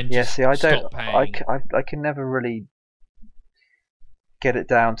 and then Yeah, just see, I don't. stop paying? I can never really get it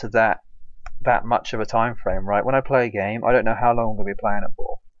down to that much of a time frame, right? When I play a game, I don't know how long I'm going to be playing it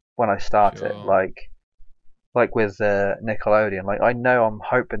for when I start it. Sure, Like with Nickelodeon, like I know I'm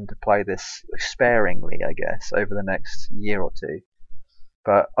hoping to play this sparingly, I guess, over the next year or two.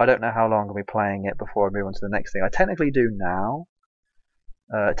 But I don't know how long I'm going to be playing it before I move on to the next thing. I technically do now.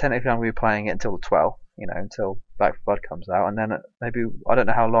 Technically, I'm going to be playing it until the 12th, until Back for Blood comes out, and then maybe I don't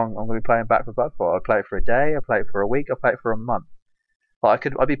know how long I'm going to be playing Back for Blood for. I play it for a day, I play it for a week, I play it for a month. Like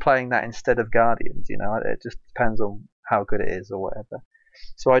I'd be playing that instead of Guardians. It just depends on how good it is or whatever.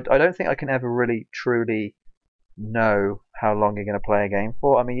 So I don't think I can ever really truly know how long you're going to play a game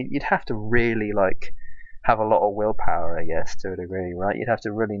for. I mean, you'd have to really like have a lot of willpower, I guess, to a degree, right? You'd have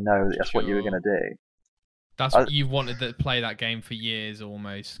to really know that that's what you were going sure. to do. That's I, you wanted to play that game for years,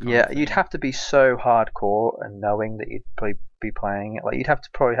 almost kind yeah, of you'd thing. have to be so hardcore and knowing that you'd probably be playing it. Like you'd have to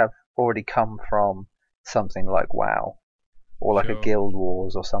probably have already come from something like WoW or like a Sure, Guild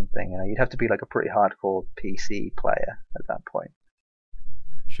Wars or something. You'd have to be like a pretty hardcore PC player at that point.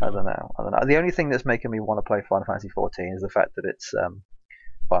 I sure. don't know. I don't know. The only thing that's making me want to play Final Fantasy 14 is the fact that it's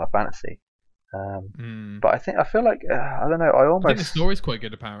Final Fantasy. Mm. But I feel like I don't know. I think the story's quite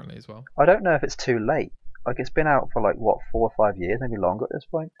good apparently as well. I don't know if it's too late. Like it's been out for like what 4 or 5 years, maybe longer at this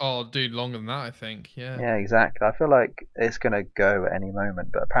point. Oh, dude, longer than that, I think. Yeah. Yeah, exactly. I feel like it's gonna go at any moment,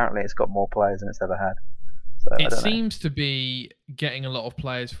 but apparently it's got more players than it's ever had. So I It don't know. seems to be getting a lot of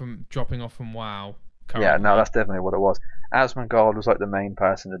players from dropping off from WoW Yeah, no, currently. that's definitely what it was. Asmongold was like the main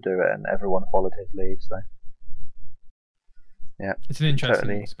person to do it, and everyone followed his lead. So yeah, It's an can interesting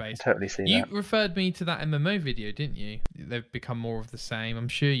totally, can space. totally see You that. referred me to that MMO video, didn't you? They've become more of the same. I'm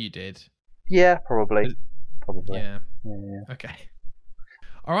sure you did. Yeah, probably, probably. Yeah. Yeah, Okay.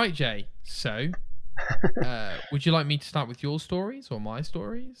 All right, Jay. So, would you like me to start with your stories or my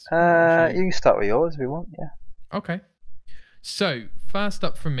stories? yeah. You can start with yours if you want. Yeah. Okay. So, first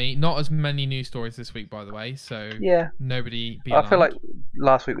up from me, not as many news stories this week, by the way. So, Yeah, nobody be I feel like alarmed.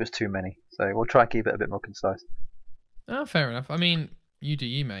 last week was too many, so we'll try and keep it a bit more concise. Oh, fair enough. I mean, you do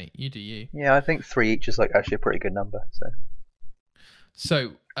you, mate. You do you. Yeah, I think 3 each is like actually a pretty good number.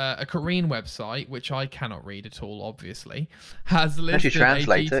 So, a Korean website, which I cannot read at all, obviously, has Unless you listed a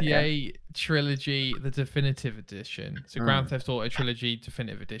translate it, yeah. GTA Trilogy, the Definitive Edition. So, Grand Theft Auto Trilogy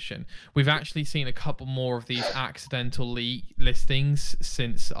Definitive Edition. We've actually seen a couple more of these accidental listings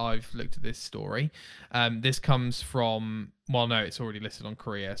since I've looked at this story. This comes from, well, no, it's already listed on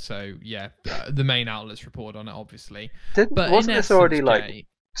Korea. So, yeah, the main outlets report on it, obviously. But Wasn't in this essence, already Jay,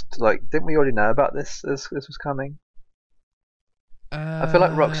 didn't we already know about this was coming? I feel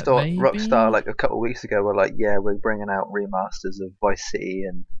like Rockstar maybe. like a couple of weeks ago were like, yeah, we're bringing out remasters of Vice City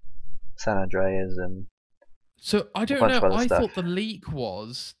and San Andreas and So I a don't bunch know. of other I stuff. thought the leak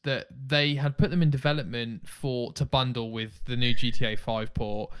was that they had put them in development to bundle with the new GTA 5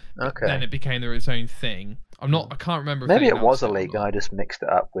 port. But then Okay. it became its own thing. I can't remember if Maybe they it was announced a it or leak and not. I just mixed it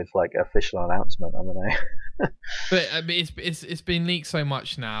up with like official announcement. I don't know. But I mean, it's been leaked so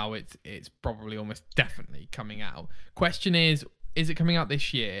much now. It's probably almost definitely coming out. Question is it coming out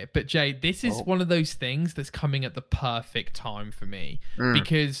this year? But Jay, this is Oh. one of those things that's coming at the perfect time for me Mm.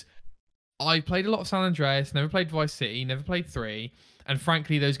 because I played a lot of San Andreas, never played Vice City, never played 3, and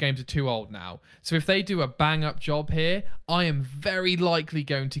frankly, those games are too old now. So if they do a bang up job here, I am very likely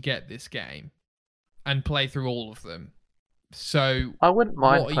going to get this game and play through all of them. So, I wouldn't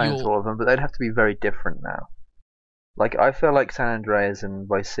mind what are playing through your all of them, but they'd have to be very different now. Like I feel like San Andreas and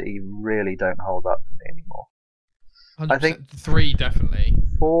Vice City really don't hold up for me anymore. I think 100% 3 definitely?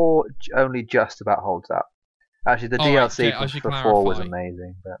 4 only just about holds up. Actually, the All right, DLC Jay, I should for 4 was clarify.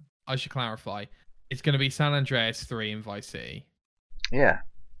 amazing, but I should clarify. It's going to be San Andreas 3 and Vice City. yeah,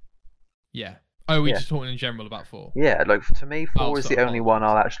 Yeah. Oh, we're yeah, just talking in general about 4. yeah. Like to me, Oh, 4 is the sorry, only one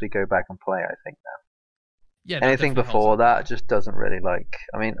apologies. I'll actually go back and play. I think now. Yeah, that Anything definitely holds before up that well. just doesn't really like.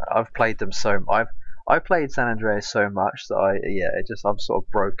 I mean, I've played them so. I played San Andreas so much that I'm sort of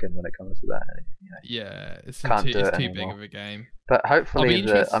broken when it comes to that. Yeah, Can't do it's it too big anymore. of a game. But I'll hopefully be I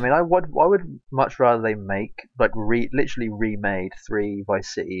interested. mean, I would much rather they make like literally remade 3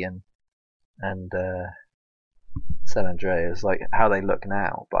 Vice City and San Andreas like how they look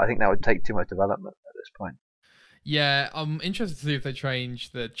now. But I think that would take too much development at this point. Yeah, I'm interested to see if they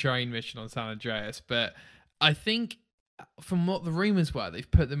change the train mission on San Andreas, but I think from what the rumors were, they've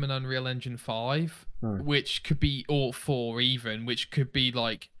put them in Unreal Engine 5, Hmm. which could be, or 4 even, which could be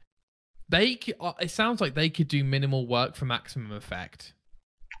like, it sounds like they could do minimal work for maximum effect.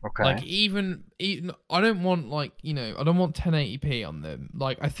 Like Okay. even I don't want like, I don't want 1080p on them.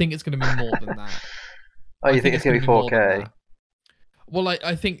 Like I think it's going to be more than that. Oh, I you think think it's it's gonna going be to be more than 4K? that. Well,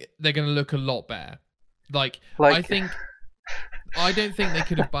 I think they're going to look a lot better. Like I Like, think I don't think they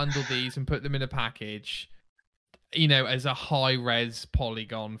could have bundled these and put them in a package, as a high res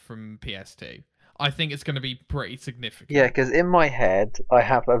polygon from PS2. I think it's going to be pretty yeah, significant. because in my head I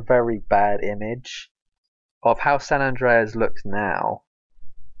have a very bad image of how San Andreas looks now,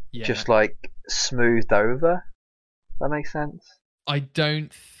 Yeah. just like smoothed over. That makes sense. I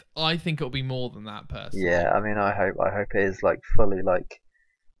don't. I think it'll be more than that Yeah, personally. I mean, I hope it is like fully like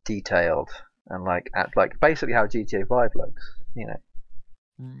detailed and like at like basically how GTA 5 looks. You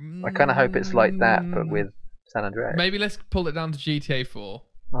know, I kind of hope it's like that, but Mm, with San Andreas. maybe let's pull it down to GTA 4.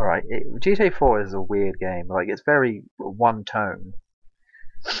 All right, GTA 4 is a weird game. Like it's very one tone.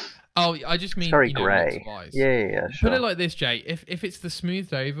 Oh, I just It's mean, very looks grey. wise. Yeah, Put it sure. like this, Jay. If it's the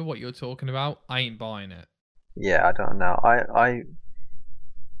smoothed over what you're talking about, I ain't buying it. Yeah, I don't know.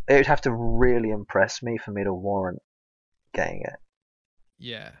 It would have to really impress me for me to warrant getting it.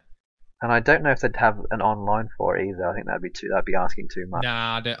 Yeah. And I don't know if they'd have an online for it either. I think that'd be asking too much.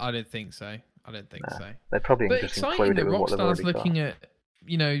 Nah, I don't think so. I don't think Nah, so. they'd probably But just exciting include it that with what they've Rockstar's already got. looking at,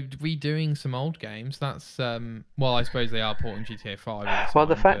 redoing some old games. That's well, I suppose they are porting GTA 5 all the Well,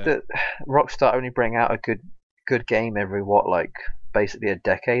 the time, fact but that Rockstar only bring out a good game every like basically a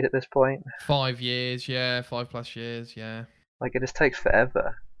decade at this point, 5 years, yeah, 5 plus years, yeah. like it just takes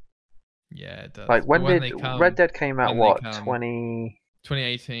forever. Yeah, it Like does. But when when did they Red come, Dead came out? when they What come, 20?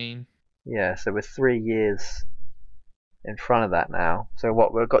 2018. Yeah, so we're 3 years in front of that now. So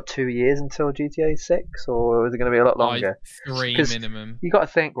what, we've got 2 years until GTA 6, or is it going to be a lot I longer? three Because minimum. you got to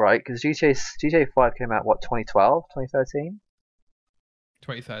think, right? Because GTA 5 came out what, 2012, 2013?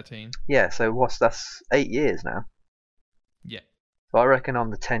 2013. Yeah, so that's 8 years now. Yeah. So I reckon on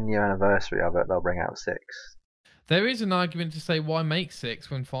the 10-year anniversary of it, they'll bring out 6. There is an argument to say why make 6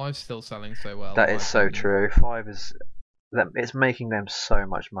 when 5's still selling so well, in That my is so opinion. true. 5 is it's making them so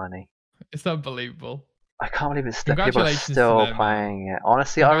much money. It's unbelievable. I can't believe it's that people are Congratulations to still them, man. playing it.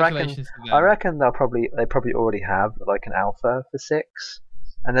 Honestly, Congratulations to I them. reckon they probably already have like an alpha for 6,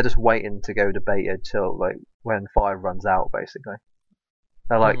 and they're just waiting to go to beta till like when 5 runs out. Basically,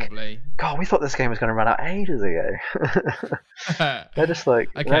 they're like, Probably. God, we thought this game was going to run out ages ago. They're just like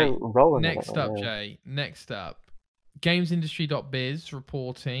they're Okay, rolling in it. next up, Jay. Next up. GamesIndustry.biz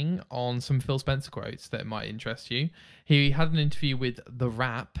reporting on some Phil Spencer quotes that might interest you. He had an interview with The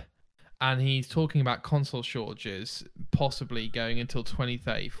Wrap, and he's talking about console shortages possibly going until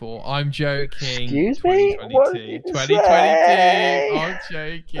 2034. I'm joking. Excuse me? What did 2022. you 2022. say? I'm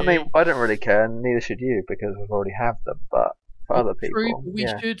I mean, joking. I don't really care, and neither should you, because we already have them. But for Well, other true, people, but we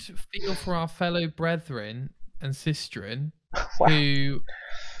yeah. should feel for our fellow brethren and sistren Wow,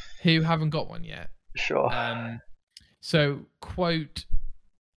 who haven't got one yet. sure. So, quote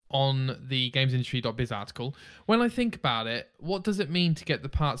on the GamesIndustry.biz article, when I think about it, what does it mean to get the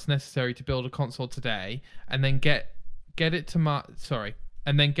parts necessary to build a console today and then get it to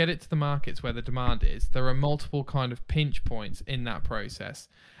and then get it to the markets where the demand is? There are multiple kind of pinch points in that process.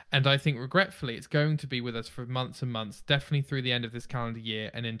 And I think regretfully it's going to be with us for months and months, definitely through the end of this calendar year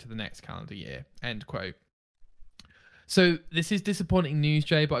and into the next calendar year. End quote. So this is disappointing news,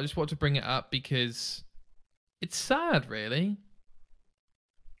 Jay, but I just want to bring it up because it's sad, really.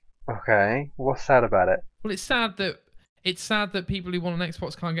 Okay, what's sad about it? Well, it's sad that people who want an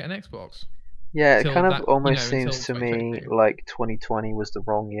Xbox can't get an Xbox Yeah, it till kind of that almost until seems to me 2022. like 2020 was the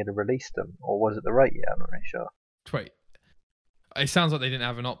wrong year to release them, or was it the right year? I'm not really sure. Wait, it sounds like they didn't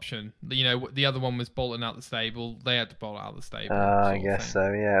have an option. The other one was bolting out the stable. They had to bolt out the stable, I sort of guess thing.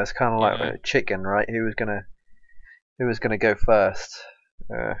 so. Yeah, it's kind of You like know a chicken, right? Who was gonna go first?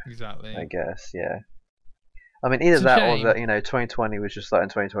 I exactly. guess, yeah. I mean, either It's a that or that shame. 2020 was just like, in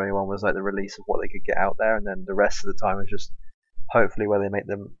 2021 was like the release of what they could get out there, and then the rest of the time was just hopefully where they make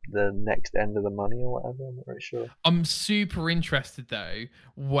them the next end of the money or whatever. I'm not really sure. I'm super interested though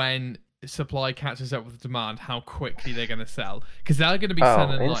when supply catches up with demand, how quickly they're going to sell, because they're going to be Oh,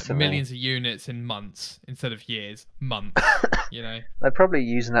 selling like instantly. millions of units in months instead of years. Months, you know. They're probably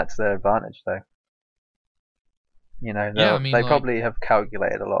using that to their advantage, though. Yeah, I mean, They like, probably have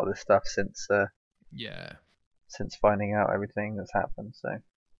calculated a lot of this stuff yeah, since finding out everything that's happened. So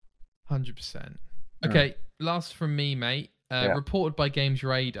 100%. mm, Okay, last from me, mate. yeah, Reported by Games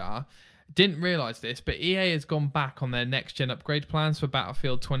Radar. Didn't realize this, but EA has gone back on their next gen upgrade plans for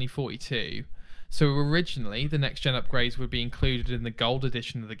Battlefield 2042. So originally, the next gen upgrades would be included in the gold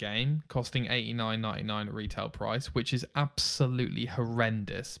edition of the game, costing $89.99 at retail price, which is absolutely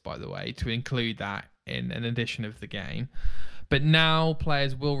horrendous, by the way, to include that in an edition of the game. But now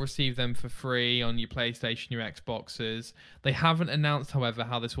players will receive them for free on your PlayStation, your Xboxes. They haven't announced, however,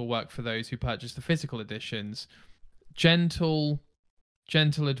 how this will work for those who purchase the physical editions. Gentle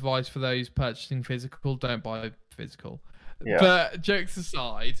advice for those purchasing physical: don't buy physical. yeah. But jokes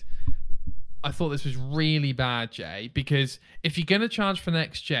aside, I thought this was really bad, Jay, because if you're going to charge for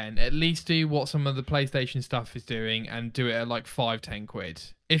next gen, at least do what some of the PlayStation stuff is doing and do it at like 5-10 quid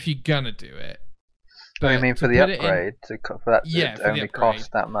if you're going to do it. But I mean, for the upgrade, for that to only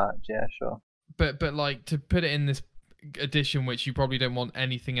cost that much, yeah, sure. But like to put it in this edition, which you probably don't want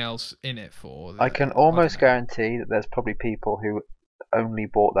anything else in it for. I can almost guarantee that there's probably people who only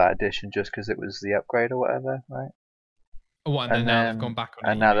bought that edition just because it was the upgrade or whatever, right? Oh, and now they've gone back on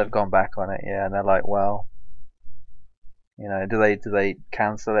it. And now they've gone back on it, yeah, and they're like, well, do they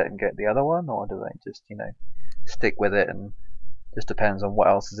cancel it and get the other one, or do they just stick with it, and just depends on what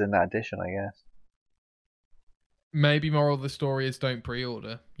else is in that edition, I guess. Maybe moral of the story is don't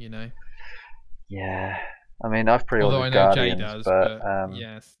pre-order, Yeah, I mean, I've pre-ordered Although I know Guardians, Jay does, but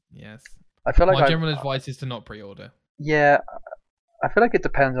yes. I feel like my general advice is to not pre-order. Yeah, I feel like it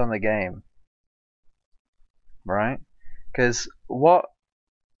depends on the game, right? Because I'm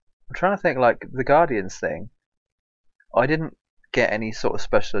trying to think, like the Guardians thing, I didn't get any sort of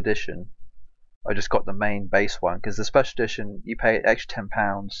special edition. I just got the main base one, because the special edition you pay extra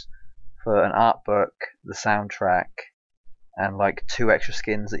 £10 for an art book, the soundtrack, and like 2 extra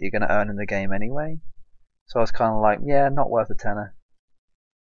skins that you're going to earn in the game anyway. So I was kind of like, yeah, not worth a tenner.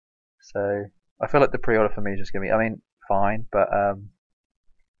 So I feel like the pre-order for me is just going to be, I mean, fine, but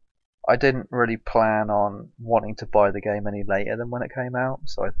I didn't really plan on wanting to buy the game any later than when it came out,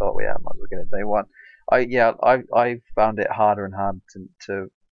 so I thought, well, yeah, I might as well get it day one. I found it harder and harder to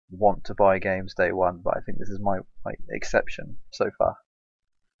want to buy games day one, but I think this is my exception so far.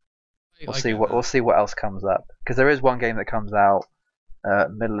 We'll see what else comes up, because there is one game that comes out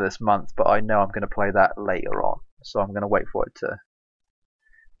middle of this month, but I know I'm going to play that later on, so I'm going to wait for it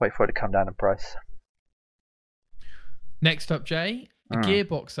to come down in price. Next up, Jay, a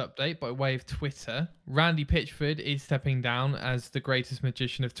Gearbox update by way of Twitter. Randy Pitchford is stepping down as the greatest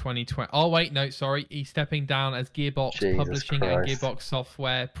magician of 2020. Oh, wait, no, sorry. He's stepping down as Gearbox Publishing and Gearbox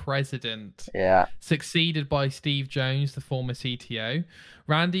Software president. Yeah. Succeeded by Steve Jones, the former CTO.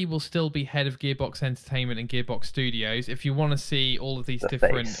 Randy will still be head of Gearbox Entertainment and Gearbox Studios. If you want to see all of these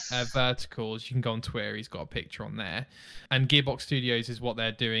different verticals, you can go on Twitter. He's got a picture on there. And Gearbox Studios is what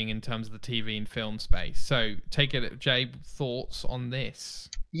they're doing in terms of the TV and film space. So take it, Jay, thoughts on this?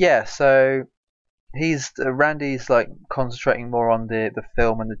 Yeah, so Randy's like concentrating more on the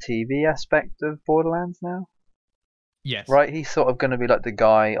film and the TV aspect of Borderlands now. Yes. Right, he's sort of going to be like the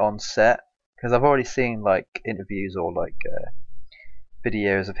guy on set, because I've already seen like interviews or like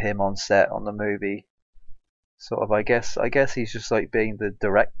videos of him on set on the movie. Sort of, I guess he's just like being the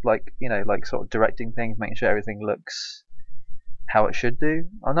like sort of directing things, making sure everything looks how it should do.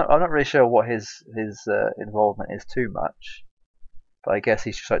 I'm not really sure what his involvement is too much, but I guess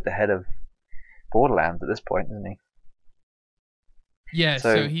he's just like the head of Borderlands at this point, isn't he? Yeah,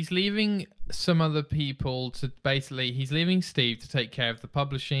 so he's leaving some other people to he's leaving Steve to take care of the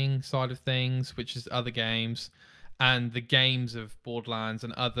publishing side of things, which is other games, and the games of Borderlands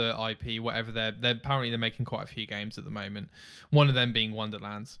and other IP, whatever they're apparently making quite a few games at the moment. One of them being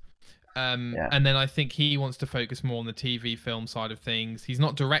Wonderlands. And then I think he wants to focus more on the TV film side of things. He's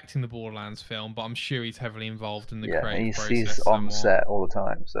not directing the Borderlands film, but I'm sure he's heavily involved in the creative process. He's on set all the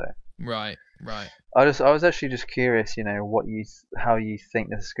time, so. Right. I was actually just curious, how you think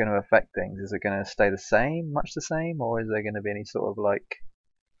this is going to affect things. Is it going to stay the same, much the same, or is there going to be any sort of like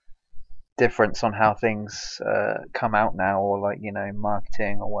difference on how things come out now, or like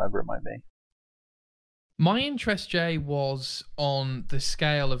marketing or whatever it might be? My interest, Jay, was on the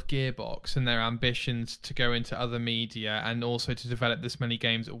scale of Gearbox and their ambitions to go into other media and also to develop this many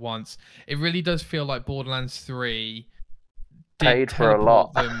games at once. It really does feel like Borderlands 3 paid for a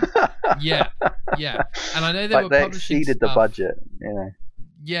lot. Yeah. And I know they were publishing exceeded stuff. The budget,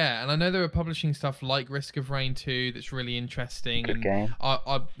 Yeah, and I know they were publishing stuff like Risk of Rain 2 that's really interesting, Good and game.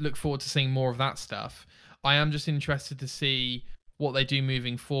 I look forward to seeing more of that stuff. I am just interested to see what they do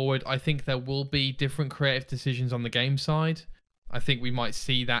moving forward. I think there will be different creative decisions on the game side. I think we might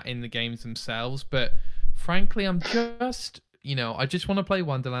see that in the games themselves, but frankly, I'm just, I just want to play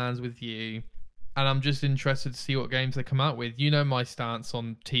Wonderlands with you, and I'm just interested to see what games they come out with. You know my stance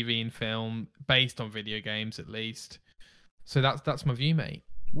on TV and film, based on video games at least. So that's my view, mate.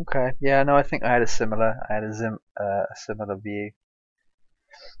 Okay. Yeah. No, I think I had a similar view.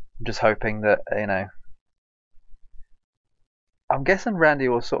 I'm just hoping that I'm guessing Randy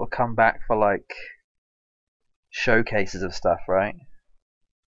will sort of come back for like showcases of stuff, right?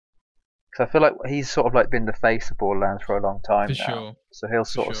 Because I feel like he's sort of like been the face of Borderlands for a long time For now, sure. so he'll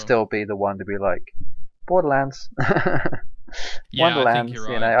For sort of sure. still be the one to be like Borderlands, Yeah, I think Wonderlands. you're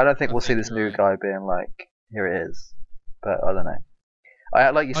right. I don't think I we'll see think this you're new right. guy being like, here it is. But I don't know.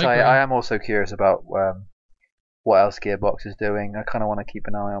 Like you I say, agree. I am also curious about what else Gearbox is doing. I kind of want to keep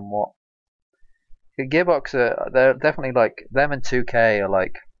an eye on what Gearbox they're definitely like them and 2K are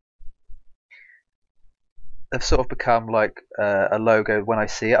like they've sort of become like a logo. When I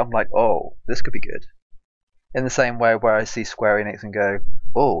see it, I'm like, oh, this could be good. In the same way where I see Square Enix and go,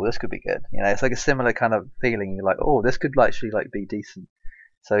 oh, this could be good. It's like a similar kind of feeling. You're like, oh, this could actually like be decent.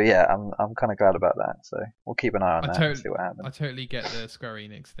 So yeah, I'm kind of glad about that. So we'll keep an eye on that and see what I happens. totally get the Square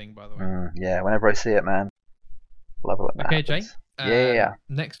Enix thing, by the way. Yeah, whenever I see it, man, love it when that Okay, Jay. happens. Yeah.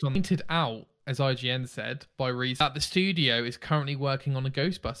 Next on, pointed out, as IGN said, by reason that the studio is currently working on a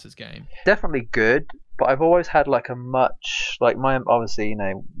Ghostbusters game. Definitely good, but I've always had like a much like my obviously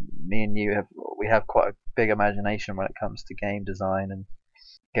me and you we have quite a big imagination when it comes to game design and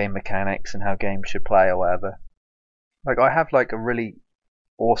game mechanics and how games should play or whatever. Like I have like a really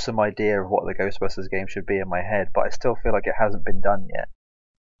awesome idea of what the Ghostbusters game should be in my head, but I still feel like it hasn't been done yet.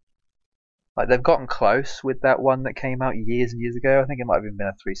 Like they've gotten close with that one that came out years and years ago. I think it might have even been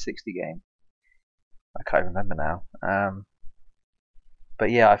a 360 game. I can't remember now. But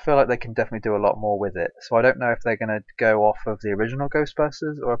yeah, I feel like they can definitely do a lot more with it. So I don't know if they're going to go off of the original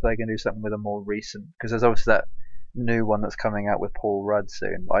Ghostbusters or if they're going to do something with a more recent. Because there's obviously that new one that's coming out with Paul Rudd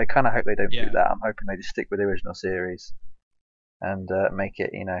soon. But I kind of hope they don't do that. I'm hoping they just stick with the original series and make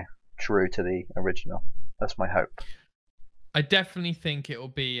it, true to the original. That's my hope. I definitely think it will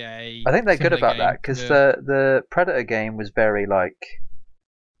be a. I think they're good about that because the Predator game was very like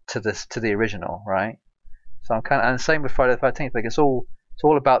to the original, right? So I'm kind of, and same with Friday the 13th. Like it's all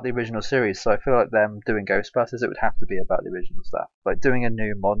about the original series. So I feel like them doing Ghostbusters, it would have to be about the original stuff. Like doing a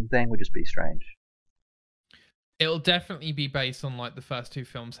new modern thing would just be strange. It'll definitely be based on like the first two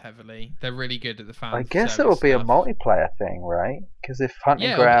films heavily. They're really good at the fan. I guess it will be a multiplayer thing, right? Because if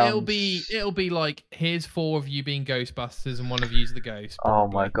Hunting Grounds, it'll be like here's 4 of you being Ghostbusters and 1 of you's the ghost. Probably.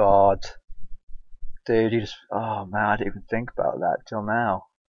 Oh my god, dude, oh man, I didn't even think about that till now.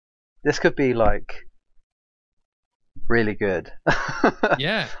 This could be like really good.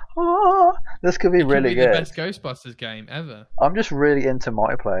 Yeah. This could be really good. The best Ghostbusters game ever. I'm just really into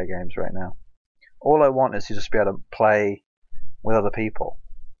multiplayer games right now. All I want is to just be able to play with other people,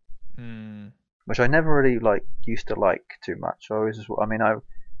 which I never really used to like too much. I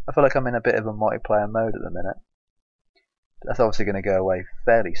feel like I'm in a bit of a multiplayer mode at the minute. That's obviously going to go away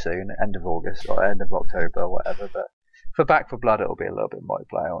fairly soon, end of August or end of October or whatever. But for Back 4 Blood, it'll be a little bit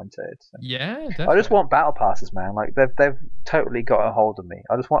multiplayer oriented. So. Yeah, definitely. I just want battle passes, man. Like they've totally got a hold of me.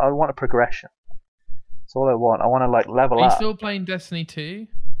 I want a progression. That's all I want. I want to level up. Are you still playing Destiny 2?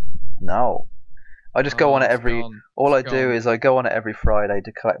 No. I just go on it every. All I do is I go on it every Friday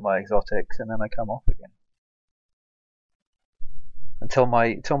to collect my exotics, and then I come off again until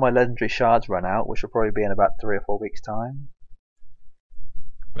my legendary shards run out, which will probably be in about 3 or 4 weeks' time.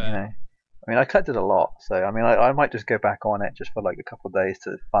 I collected a lot, so I might just go back on it just for like a couple of days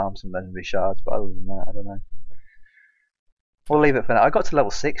to farm some legendary shards. But other than that, I don't know. We'll leave it for now. I got to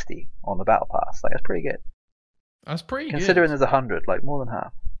level 60 on the battle pass. Like that's pretty good. That's pretty good. Considering there's 100, like more than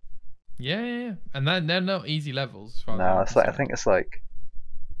half. Yeah. And they're not easy levels. As far no, it's like I think it's like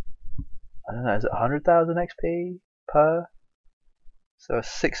I don't know. Is it 100,000 XP per? So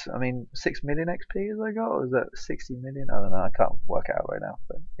 6 million XP as I got, or is that 60 million? I don't know. I can't work it out right now,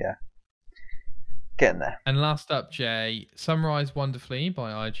 but yeah, getting there. And last up, Jay, summarized wonderfully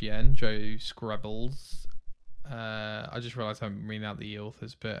by IGN, Joe Scrabbles. I just realised I'm reading out the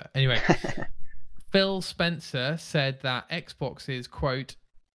authors, but anyway, Phil Spencer said that Xbox is quote.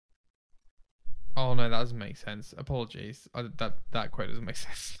 Oh no, that doesn't make sense. Apologies. That quote doesn't make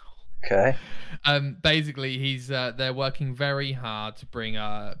sense. Okay. Basically, they're working very hard to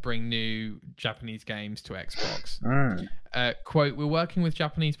bring new Japanese games to Xbox. Quote, we're working with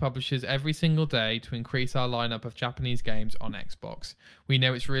Japanese publishers every single day to increase our lineup of Japanese games on Xbox. We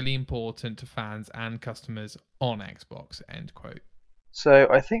know it's really important to fans and customers on Xbox, end quote. So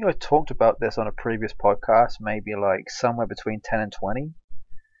I think I talked about this on a previous podcast, maybe like somewhere between 10 and 20.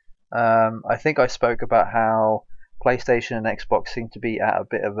 I think I spoke about how PlayStation and Xbox seem to be at a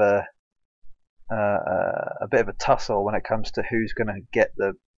bit of a tussle when it comes to who's going to get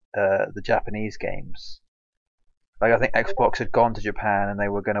the Japanese games. Like I think Xbox had gone to Japan and they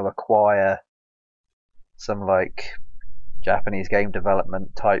were going to acquire some like Japanese game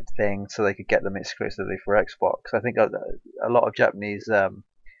development type thing so they could get them exclusively for Xbox. I think a lot of Japanese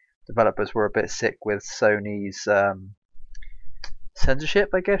developers were a bit sick with Sony's censorship,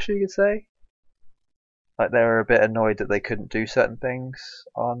 I guess you could say. Like they were a bit annoyed that they couldn't do certain things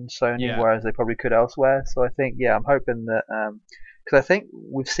on Sony, whereas they probably could elsewhere. So I think, I'm hoping that because I think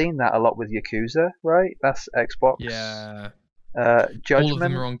we've seen that a lot with Yakuza, right? That's Xbox. Yeah. Judgment. All of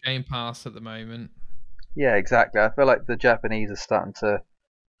them are on Game Pass at the moment. Yeah, exactly. I feel like the Japanese are starting to,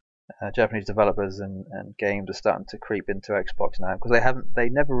 Japanese developers and games are starting to creep into Xbox now because they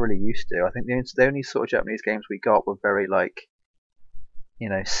never really used to. I think the only sort of Japanese games we got were very like,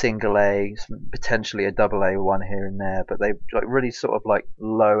 single A, potentially a double A one here and there, but they like really sort of like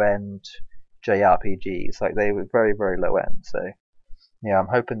low end JRPGs. Like they were very, very low end. So yeah, I'm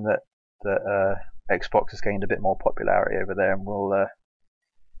hoping that Xbox has gained a bit more popularity over there, and we'll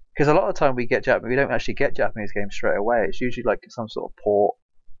because a lot of the time we don't actually get Japanese games straight away. It's usually like some sort of port,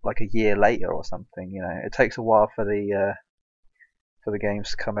 like a year later or something. It takes a while for the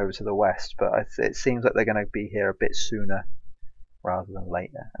games to come over to the West, but it seems like they're going to be here a bit sooner rather than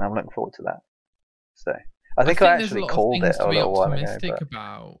later, and I'm looking forward to that. So I think I actually called it a little while ago.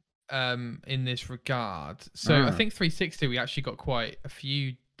 About in this regard. So I think 360 we actually got quite a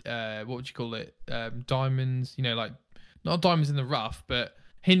few what would you call it, diamonds, like not diamonds in the rough, but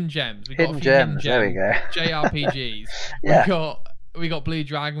hidden gems. We got hidden gems. There we go. JRPGs. Yeah. We got Blue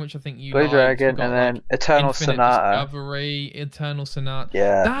Dragon, which I think you Blue liked. Dragon, and then Eternal Infinite Sonata. Discovery, Eternal Sonata.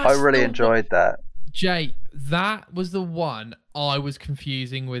 Yeah, I really enjoyed that. Jay, that was the one I was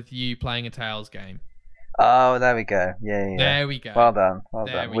confusing with you playing a Tales game. Oh, there we go. Yeah. There we go. Well done.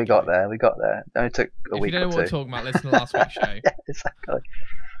 We got there. We got there. It only took a week or two. If you don't know what we're talking about, listen to last week's show. Yeah, exactly.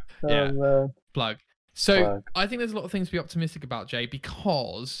 Plug. So I think there's a lot of things to be optimistic about, Jay,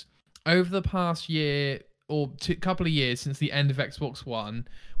 because over the past year or couple of years since the end of Xbox One,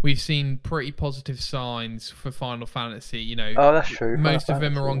 we've seen pretty positive signs for Final Fantasy. Oh, that's true. Most of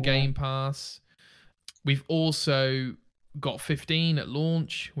them are on Game Pass. We've also got 15 at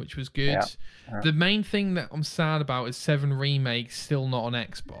launch, which was good. Yeah. The main thing that I'm sad about is 7 Remake still not on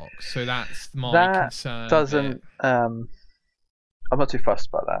Xbox, so that's my concern. Doesn't. I'm not too fussed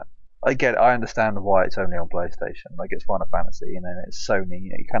about that. I understand why it's only on PlayStation. Like it's Final Fantasy, it's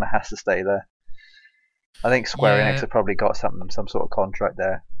Sony. It kind of has to stay there. I think Square Enix have probably got some sort of contract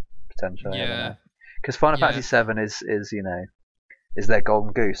there potentially. Yeah. Because Final Fantasy 7 is their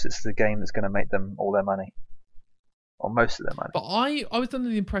golden goose. It's the game that's going to make them all their money, or most of their money. But I was under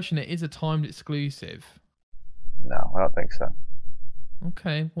the impression it is a timed exclusive. No, I don't think so.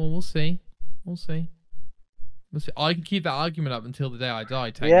 Okay, well we'll see. I can keep that argument up until the day I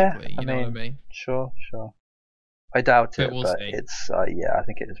die. Technically, you know what I mean? Sure. I doubt it, but see. It's I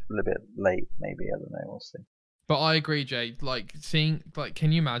think it's a little bit late. Maybe I don't know. We'll see. But I agree, Jay.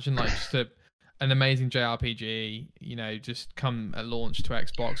 Can you imagine just an amazing JRPG, just come at launch to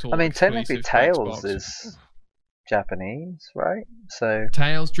Xbox? Or technically Tales is Japanese, right? So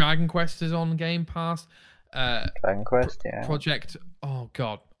Tales, Dragon Quest is on Game Pass. Dragon Quest, yeah.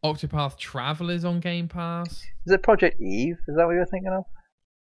 Octopath Traveler is on Game Pass. Is it Project Eve? Is that what you're thinking of?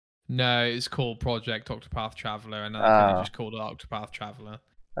 No, it's called Project Octopath Traveler, and I think they just called it Octopath Traveler.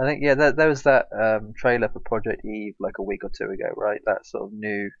 I think there was that trailer for Project Eve like a week or two ago, right? That sort of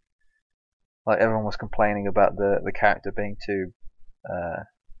new, like everyone was complaining about the character being too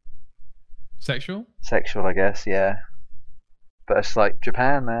sexual, I guess, yeah. But it's like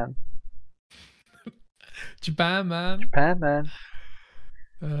Japan, man. Japan, man.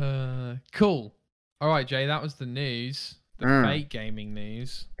 Cool. All right, Jay, that was the news, the fake gaming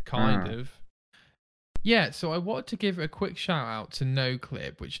news, kind of. Yeah, so I wanted to give a quick shout out to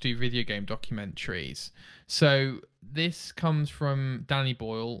NoClip, which do video game documentaries. So this comes from Danny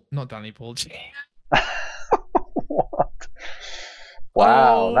Boyle, not Danny Boyle. What?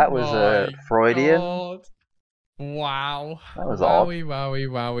 Wow, that was a Freudian. God. Wow. That was odd.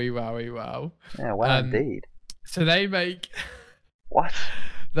 Wowie. Yeah, wow, indeed. So they make... What?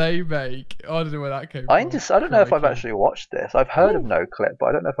 They make. I don't know where that came I from. don't know if I've Crikey. actually watched this. I've heard of Whew. No Clip, but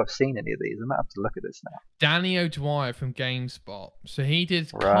I don't know if I've seen any of these. I might have to look at this now. Danny O'Dwyer from GameSpot. So he did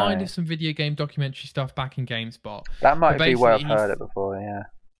kind Right. of some video game documentary stuff back in GameSpot. That But might be where basically, I've heard it before, yeah.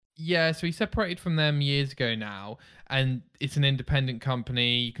 yeah, so he separated from them years ago now, and it's an independent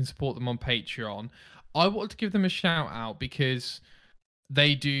company. You can support them on Patreon. I wanted to give them a shout out because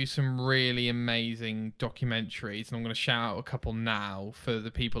they do some really amazing documentaries, and I'm going to shout out a couple now for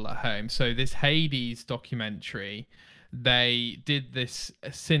the people at home. So this Hades documentary, they did this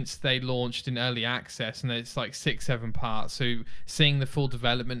since they launched in early access, and it's like 6-7 parts. So seeing the full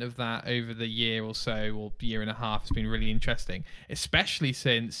development of that over the year or so, or year and a half, has been really interesting, especially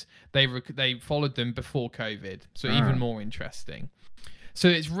since they followed them before COVID, so even more interesting. So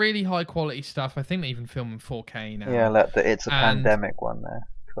it's really high quality stuff. I think they even film in 4K now. Yeah, it's a pandemic one there.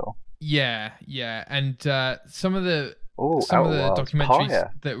 Cool. Yeah, and some of the Worlds, documentaries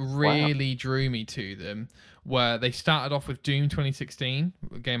Pyre. that really drew me to them were, they started off with Doom 2016,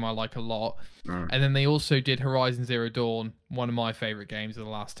 a game I like a lot, and then they also did Horizon Zero Dawn, one of my favorite games of the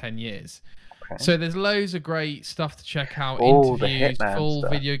last 10 years. Okay. So there's loads of great stuff to check out, interviews, full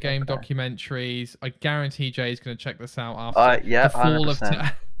video game documentaries. I guarantee Jay's going to check this out after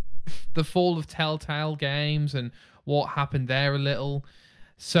the fall of Telltale Games and what happened there a little.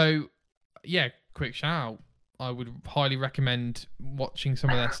 So, yeah, quick shout out. I would highly recommend watching some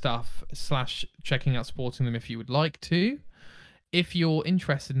of their stuff / checking out, supporting them if you would like to, if you're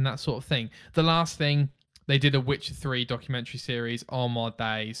interested in that sort of thing. The last thing, they did a Witcher 3 documentary series. Oh my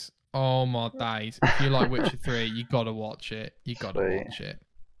days. If you like Witcher 3, you got to watch it. Watch it.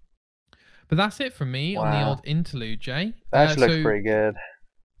 But that's it from me on the old interlude, Jay. That looks pretty good.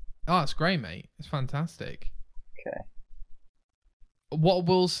 Oh, it's great, mate. It's fantastic. Okay. What I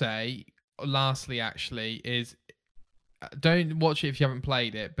will say, lastly, actually, is don't watch it if you haven't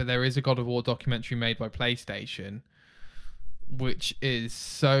played it, but there is a God of War documentary made by PlayStation, which is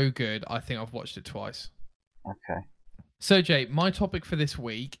so good. I think I've watched it twice. Okay. So, Jay, my topic for this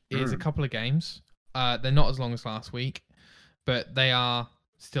week is a couple of games. They're not as long as last week, but they are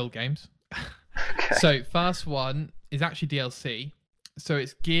still games. Okay. So, first one is actually DLC. So,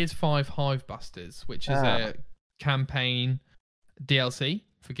 it's Gears 5 Hivebusters, which is a campaign DLC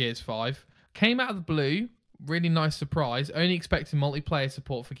for Gears 5. Came out of the blue. Really nice surprise. Only expecting multiplayer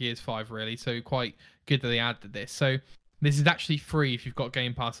support for Gears 5, really. So, quite good that they added this. So, this is actually free if you've got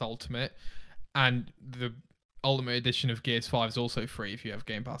Game Pass Ultimate. And the Ultimate Edition of Gears 5 is also free if you have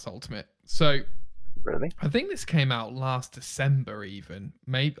Game Pass Ultimate. So, really, I think this came out last December even.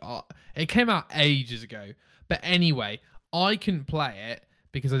 Maybe it came out ages ago. But anyway, I couldn't play it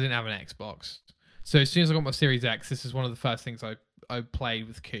because I didn't have an Xbox. So as soon as I got my Series X, this is one of the first things I played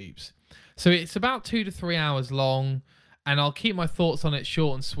with Coops. So it's about 2 to 3 hours long, and I'll keep my thoughts on it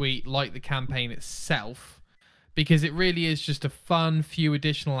short and sweet, like the campaign itself, because it really is just a fun few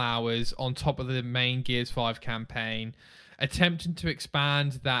additional hours on top of the main Gears 5 campaign, attempting to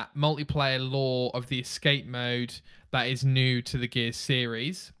expand that multiplayer lore of the escape mode that is new to the Gears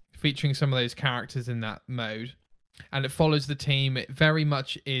series, featuring some of those characters in that mode. And it follows the team. It very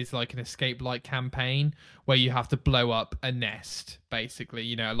much is like an escape-like campaign where you have to blow up a nest, basically,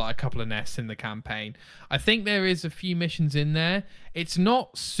 you know, like a couple of nests in the campaign. I think there is a few missions in there. It's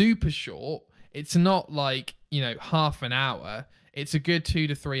not super short. It's not like, you know, half an hour. It's a good 2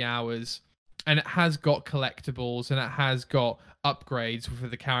 to 3 hours, and it has got collectibles and it has got upgrades for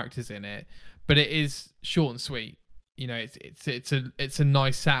the characters in it. But it is short and sweet. You know, it's a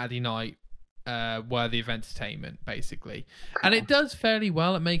nice Saturday night worthy of entertainment, basically. And it does fairly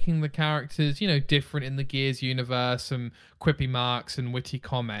well at making the characters, you know, different in the Gears universe, some quippy marks and witty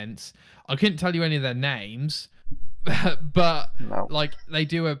comments. I couldn't tell you any of their names, but like they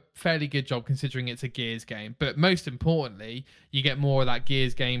do a fairly good job considering it's a Gears game. But most importantly, you get more of that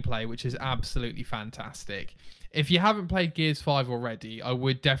Gears gameplay, which is absolutely fantastic. If you haven't played Gears 5 already, I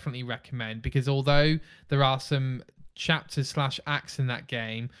would definitely recommend, because although there are some chapters / acts in that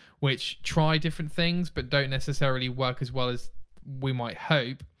game which try different things but don't necessarily work as well as we might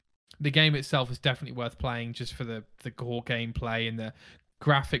hope, the game itself is definitely worth playing just for the core gameplay and the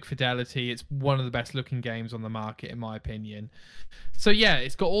graphic fidelity. It's one of the best looking games on the market in my opinion. So yeah,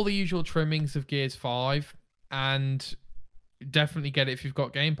 it's got all the usual trimmings of Gears 5, and definitely get it if you've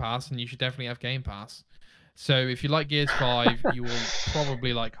got Game Pass, and you should definitely have Game Pass. So if you like Gears 5, you will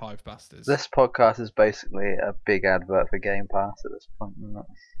probably like Hivebusters. This podcast is basically a big advert for Game Pass at this point.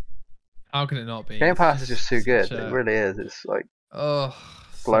 How can it not be? Game Pass is just too good. It really is. It's like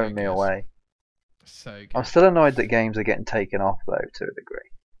blown me away. So good. I'm still annoyed that games are getting taken off though, to a degree.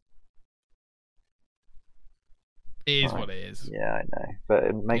 It is what it is. Yeah, I know, but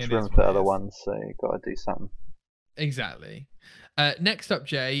it makes It room is for what it other is. ones, so you got to do something. Exactly. Next up,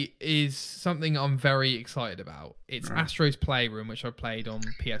 Jay, is something I'm very excited about. It's Astro's Playroom, which I played on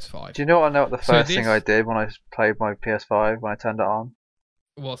PS5. Do you know what the first thing I did when I played my PS5 when I turned it on?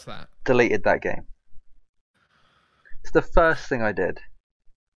 What's that? Deleted that game. It's the first thing I did.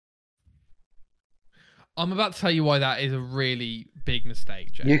 I'm about to tell you why that is a really big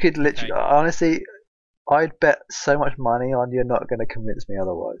mistake, Jay. You could literally, honestly, I'd bet so much money on you're not going to convince me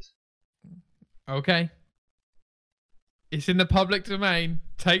otherwise. Okay. It's in the public domain.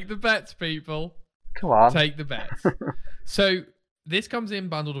 Take the bets, people. Come on. Take the bets. So this comes in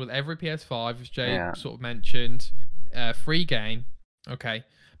bundled with every PS5, as Jay sort of mentioned. Free game. Okay.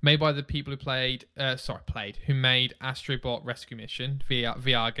 Made by the people who made Astrobot Rescue Mission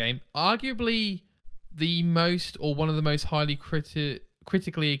VR game. Arguably the most, or one of the most highly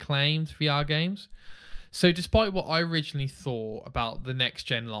critically acclaimed VR games. So despite what I originally thought about the next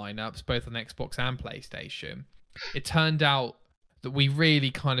gen lineups, both on Xbox and PlayStation, it turned out that we really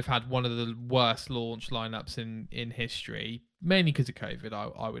kind of had one of the worst launch lineups in history, mainly because of COVID,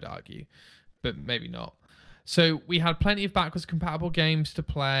 I would argue, but maybe not. So we had plenty of backwards compatible games to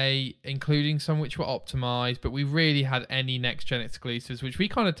play, including some which were optimized, but we really had any next gen exclusives, which we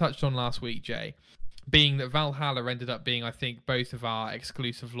kind of touched on last week, Jay. Being that Valhalla ended up being, I think, both of our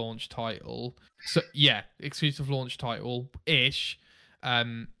exclusive launch title. So yeah, exclusive launch title-ish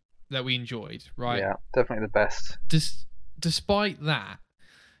that we enjoyed, right? Yeah, definitely the best. Despite that,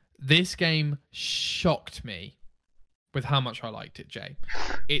 this game shocked me with how much I liked it, Jay.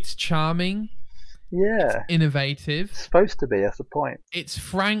 It's charming. Yeah. It's innovative. It's supposed to be, that's the point. It's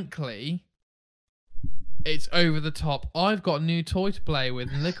frankly... It's over the top. I've got a new toy to play with,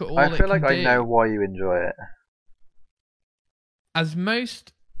 and look at all it can do. I feel like I know why you enjoy it. As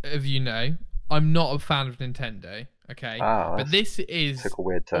most of you know, I'm not a fan of Nintendo, okay? But this is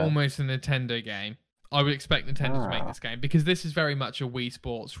almost a Nintendo game. I would expect Nintendo to make this game, because this is very much a Wii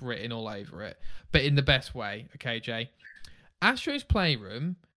Sports written all over it, but in the best way, okay, Jay? Astro's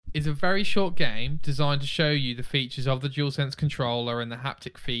Playroom is a very short game designed to show you the features of the DualSense controller and the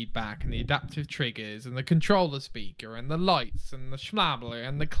haptic feedback and the adaptive triggers and the controller speaker and the lights and the schmabler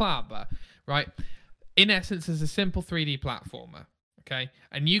and the clabber, right? In essence, it's a simple 3D platformer, okay?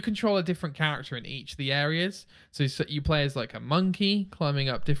 And you control a different character in each of the areas. So you play as like a monkey climbing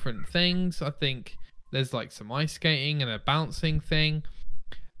up different things. I think there's like some ice skating and a bouncing thing.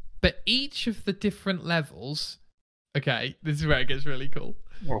 But each of the different levels... Okay, this is where it gets really cool.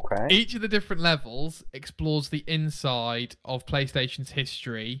 Okay. Each of the different levels explores the inside of PlayStation's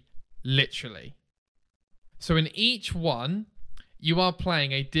history, literally. So in each one, you are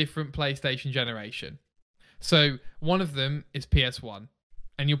playing a different PlayStation generation. So one of them is PS1,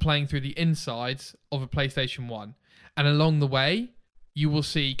 and you're playing through the insides of a PlayStation 1. And along the way, you will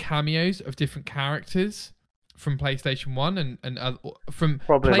see cameos of different characters from PlayStation 1 and from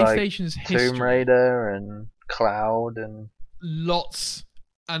probably PlayStation's like history. Tomb Raider and Cloud and... Lots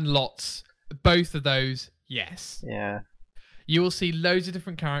and lots. Both of those, yes. Yeah. You will see loads of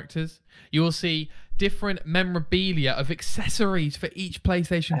different characters. You will see different memorabilia of accessories for each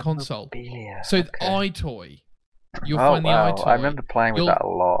PlayStation console. So the iToy. You'll find the iToy. I remember playing with that a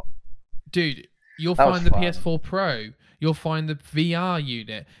lot. Dude, you'll find the PS4 Pro. You'll find the VR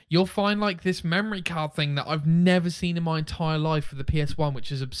unit. You'll find like this memory card thing that I've never seen in my entire life for the PS1,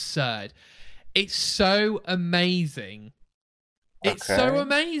 which is absurd. It's so amazing. It's so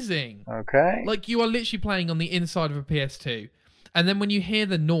amazing. Okay. Like, you are literally playing on the inside of a PS2. And then when you hear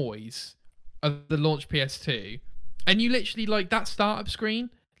the noise of the launch PS2, and you literally, like, that startup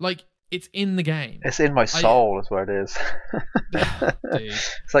screen, like, it's in the game. It's in my soul, is where it is. Dude.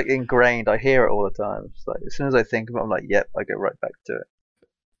 It's like ingrained. I hear it all the time. It's like, as soon as I think of it, I'm like, yep, I go right back to it.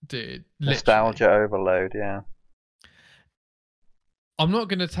 Dude. Nostalgia overload, yeah. I'm not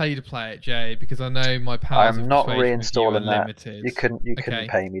going to tell you to play it, Jay, because I know my powers I'm not reinstalling that. Limited. You couldn't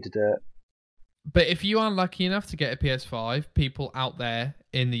pay me to do it. But if you are lucky enough to get a PS5, people out there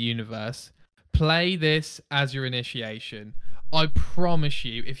in the universe, play this as your initiation. I promise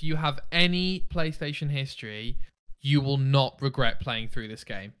you, if you have any PlayStation history, you will not regret playing through this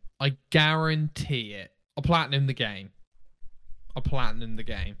game. I guarantee it. I'll platinum the game.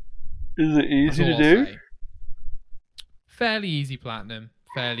 Is it easy to do? Fairly easy platinum.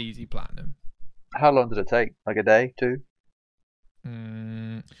 How long did it take? Like a day, 2?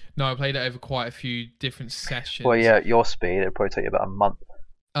 No, I played it over quite a few different sessions. Well, yeah, at your speed, it'd probably take you about a month.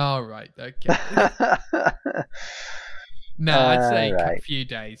 Oh, right, okay. No, I'd say a few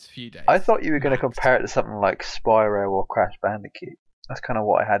days. I thought you were going to compare it to something like Spyro or Crash Bandicoot. That's kind of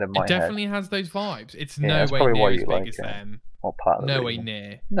what I had in my It definitely has those vibes. It's Yeah, no that's way probably why near as you big like as it. them. Or part of the No way reason.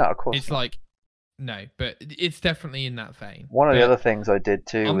 near. No, of course It's not. like no, but it's definitely in that vein. One of But the other things I did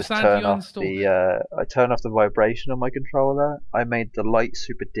too I'm was sad turn you off uninstalled the it. I turned off the vibration on my controller. I made the light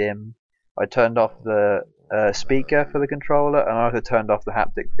super dim. I turned off the speaker for the controller, and I also turned off the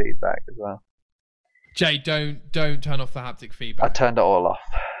haptic feedback as well. Jay, don't turn off the haptic feedback. I turned it all off.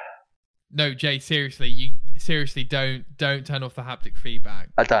 No, Jay, seriously, you seriously don't turn off the haptic feedback.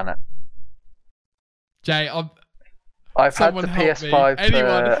 I've done it. Jay, I've had the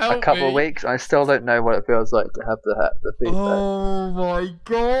PS5 for a couple of weeks. I still don't know what it feels like to have the feedback. Oh my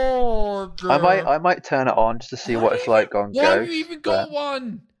god! I might turn it on just to see what it's like on Ghost. Why have you even got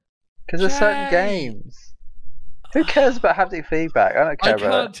one? Because there's certain games. Who cares about haptic feedback? I don't care about it.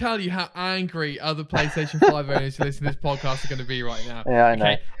 I can't tell you how angry other PlayStation 5 owners who listen to this podcast are going to be right now. Yeah, I know.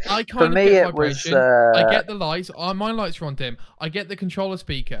 Okay? I For me, get it was. I get the lights. My lights are on dim. I get the controller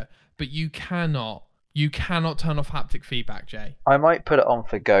speaker, but you cannot turn off haptic feedback, Jay. I might put it on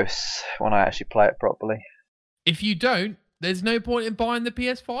for Ghosts when I actually play it properly. If you don't, there's no point in buying the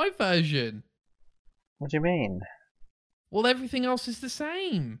PS5 version. What do you mean? Well, everything else is the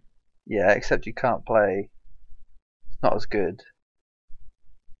same. Yeah, except you can't play. It's not as good.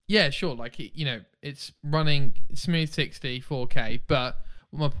 Yeah, sure. Like, it's running smooth 60, 4K. But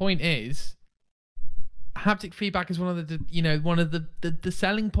my point is, haptic feedback is one of the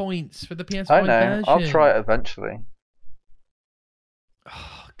selling points for the PS5 I know. version. I'll try it eventually.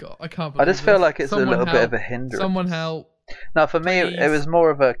 Oh God, I can't believe I just feel like it's a little bit of a hindrance. Someone help. No, for me, it was more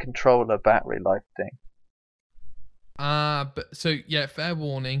of a controller battery life thing. But so yeah, fair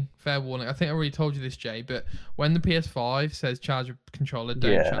warning. I think I already told you this, Jay, but when the PS5 says charge a controller,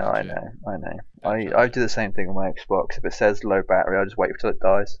 don't charge it. I know. I do the same thing on my Xbox. If it says low battery, I just wait until it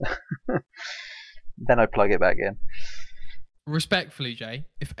dies. Then I plug it back in. Respectfully, Jay,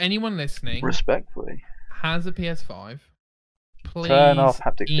 if anyone listening has a PS5, please turn off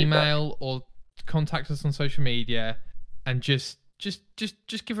haptic email feedback. Or contact us on social media and just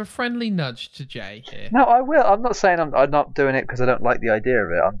give a friendly nudge to Jay here. No, I will. I'm not saying I'm not doing it because I don't like the idea of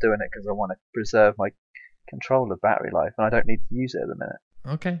it. I'm doing it because I want to preserve my controller battery life, and I don't need to use it at the minute.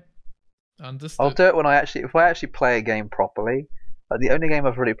 Okay, understood. I'll do it when if I actually play a game properly. Like the only game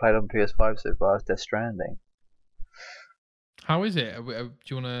I've really played on PS5 so far is Death Stranding. How is it? Do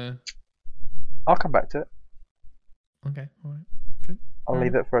you want to? I'll come back to it. Okay, all right, good. I'll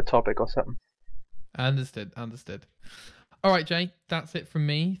leave it for a topic or something. Understood. All right, Jay, that's it from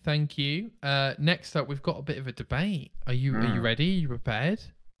me. Thank you. Next up, we've got a bit of a debate. Are you ready? Are you prepared?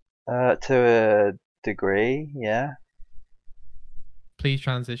 To a degree, yeah. Please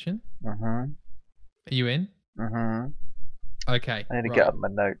transition. Are you in? Okay. I need to get up my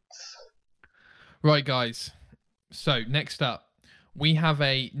notes. Right, guys. So next up, we have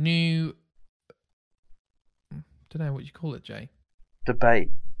a new. Don't know what you call it, Jay.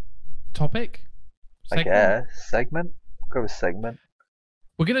 Debate. Topic. Segment? I guess segment. Go with segment.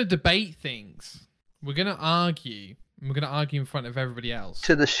 We're gonna debate things. We're gonna argue. And we're gonna argue in front of everybody else.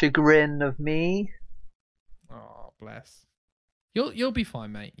 To the chagrin of me. Oh, bless. You'll be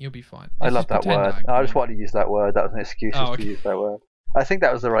fine, mate. You'll be fine. I love that word. I just wanted to use that word. That was an excuse to use that word. I think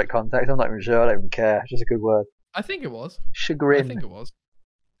that was the right context. I'm not even sure. I don't even care. It's just a good word. I think it was. Chagrin. I think it was.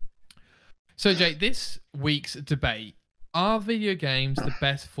 So, Jay, this week's debate: are video games the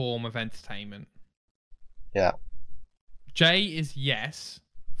best form of entertainment? Yeah. Jay is yes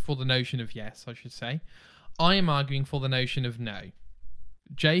for the notion of yes, I should say. I am arguing for the notion of no.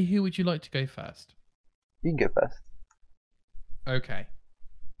 Jay, who would you like to go first? You can go first. Okay.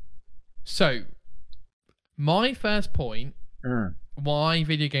 So, my first point why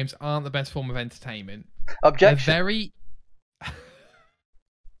video games aren't the best form of entertainment. Objection. They're very...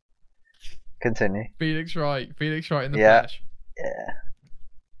 Continue. Felix Wright in the flesh. Yeah.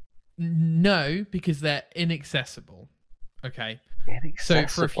 No, because they're inaccessible. Okay. Inaccessible.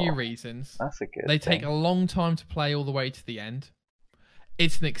 So for a few reasons. That's a good They thing. take a long time to play all the way to the end.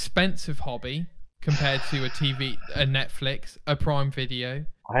 It's an expensive hobby compared to a Netflix, a Prime Video,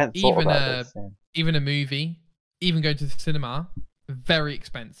 I hadn't thought about this. Even a movie, even going to the cinema. Very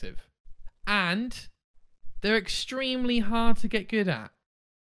expensive. And they're extremely hard to get good at.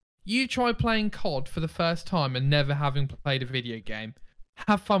 You try playing COD for the first time and never having played a video game.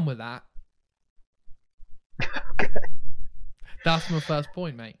 Have fun with that. Okay. That's my first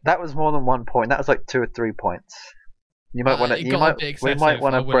point, mate. That was more than 1 point. That was like 2 or 3 points. You might want to. We might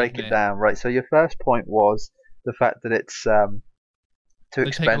want to break it down, right? So your first point was the fact that it's too expensive.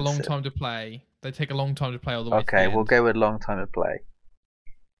 They take a long time to play. All the way. Okay, we'll go with long time to play.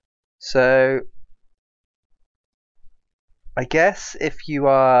 So I guess if you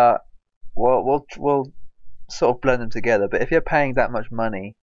are, well, we'll sort of blend them together. But if you're paying that much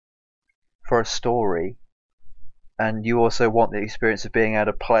money for a story, and you also want the experience of being able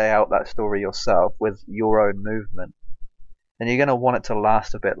to play out that story yourself with your own movement, then you're going to want it to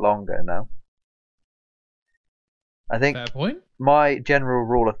last a bit longer. No, I think Fair point. my general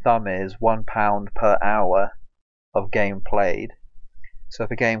rule of thumb is £1 per hour of game played. So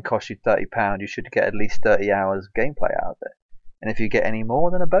if a game costs you £30, you should get at least 30 hours of gameplay out of it. And if you get any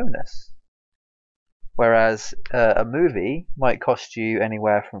more, then a bonus. Whereas a movie might cost you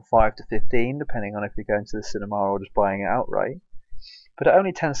anywhere from 5 to 15, depending on if you're going to the cinema or just buying it outright. But it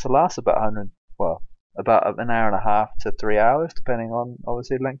only tends to last about about an hour and a half to 3 hours, depending on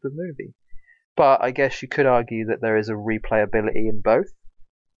obviously the length of the movie. But I guess you could argue that there is a replayability in both,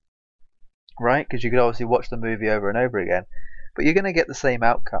 right? Because you could obviously watch the movie over and over again, but you're going to get the same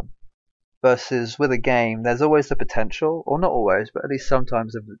outcome. Versus with a game, there's always the potential, or not always, but at least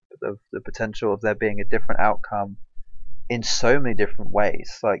sometimes of the potential of there being a different outcome in so many different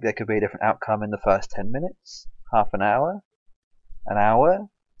ways. Like there could be a different outcome in the first 10 minutes, half an hour,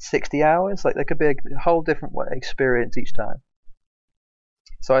 60 hours. Like there could be a whole different experience each time.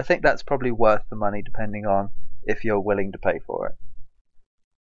 So I think that's probably worth the money depending on if you're willing to pay for it.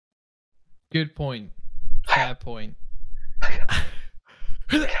 Good point. Fair point.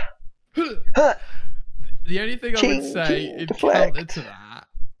 The only thing I would say in counter to that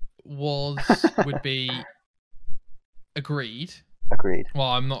would be agreed. Agreed.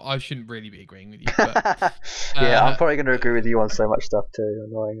 Well, I shouldn't really be agreeing with you. But, yeah, I'm probably going to agree with you on so much stuff too,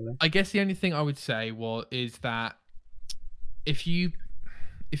 annoyingly. I guess the only thing I would say is that if you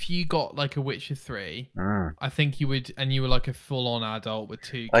got like a Witcher 3, I think you would, and you were like a full-on adult with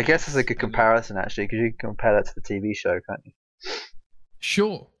 2 kids. I guess it's a good comparison actually, because you can compare that to the TV show, can't you?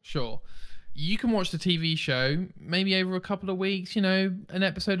 Sure. You can watch the TV show maybe over a couple of weeks, an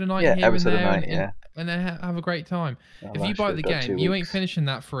episode a night here and there, and then have a great time. If you buy the game, you ain't finishing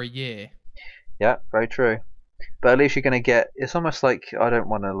that for a year. Yeah, very true. But at least you're going to get. It's almost like, I don't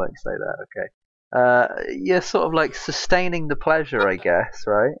want to like say that. Okay. You're sort of like sustaining the pleasure, I guess,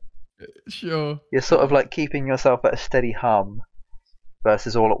 right? Sure. You're sort of like keeping yourself at a steady hum,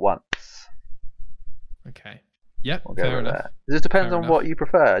 versus all at once. Okay. Yep, fair enough. It just depends on what you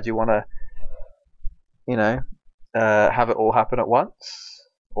prefer. Do you want to, have it all happen at once,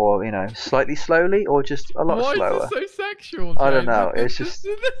 or slightly slowly, or just a lot slower? Why is this so sexual, Jay? I don't know. It's just.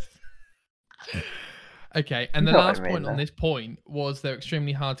 Okay, and the last point on this point was they're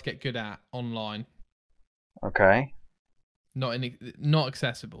extremely hard to get good at online. Okay. Not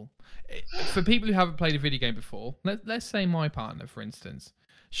accessible for people who haven't played a video game before. Let's say my partner, for instance.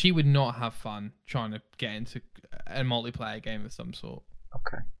 She would not have fun trying to get into a multiplayer game of some sort.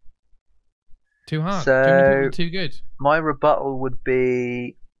 Okay. Too hard. So, too good. My rebuttal would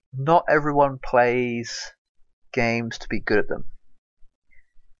be, not everyone plays games to be good at them.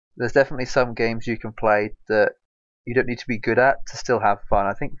 There's definitely some games you can play that you don't need to be good at to still have fun.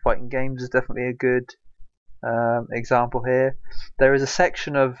 I think fighting games is definitely a good example here. There is a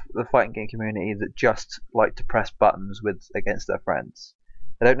section of the fighting game community that just like to press buttons against their friends.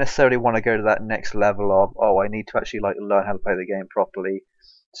 They don't necessarily want to go to that next level of, I need to actually learn how to play the game properly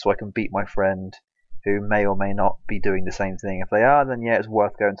so I can beat my friend who may or may not be doing the same thing. If they are, then yeah, it's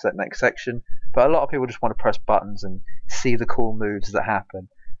worth going to that next section. But a lot of people just want to press buttons and see the cool moves that happen.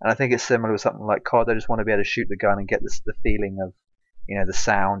 And I think it's similar with something like COD. They just want to be able to shoot the gun and get the feeling of, the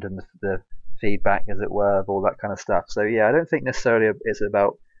sound and the feedback, as it were, of all that kind of stuff. So yeah, I don't think necessarily it's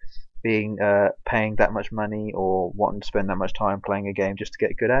about being paying that much money or wanting to spend that much time playing a game just to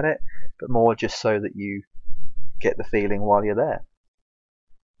get good at it, but more just so that you get the feeling while you're there.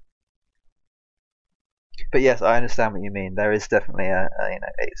 But yes, I understand what you mean. There is definitely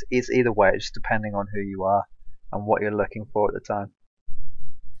it's either way. It's just depending on who you are and what you're looking for at the time.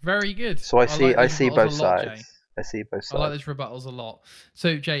 Very good. So I see both sides. I see both sides. I like those rebuttals a lot.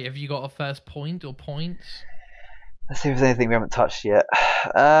 So Jay, have you got a first point or points? Let's see if there's anything we haven't touched yet.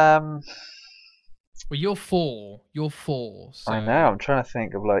 Well, you're four. So I know. I'm trying to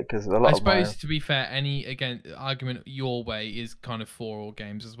think of because a lot. I suppose to be fair, argument your way is kind of 4 all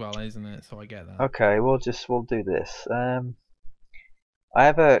games as well, isn't it? So I get that. Okay, we'll do this. I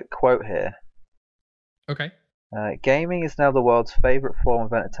have a quote here. Okay. Gaming is now the world's favorite form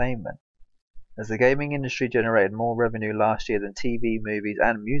of entertainment, as the gaming industry generated more revenue last year than TV, movies,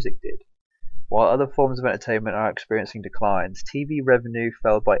 and music did. While other forms of entertainment are experiencing declines, TV revenue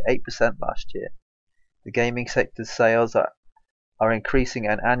fell by 8% last year. The gaming sector's sales are increasing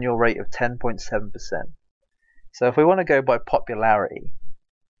at an annual rate of 10.7%. So if we want to go by popularity,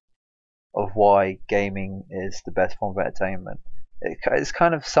 of why gaming is the best form of entertainment. It's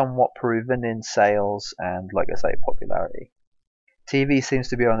kind of somewhat proven in sales and, like I say, popularity. TV seems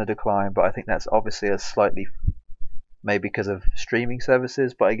to be on the decline, but I think that's obviously a slightly, maybe because of streaming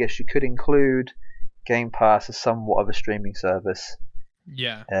services, but I guess you could include Game Pass as somewhat of a streaming service.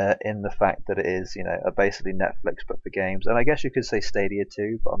 Yeah. In the fact that it is, basically Netflix but for games, and I guess you could say Stadia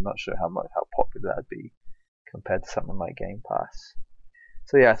too, but I'm not sure how popular that'd be compared to something like Game Pass.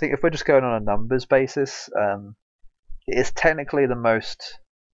 So yeah, I think if we're just going on a numbers basis, it is technically the most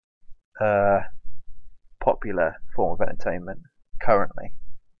popular form of entertainment currently.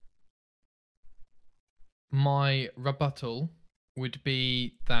 My rebuttal would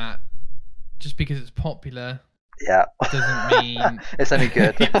be that just because it's popular, doesn't mean it's any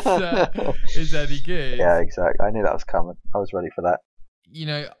good. it's any good. Yeah, exactly. I knew that was coming. I was ready for that.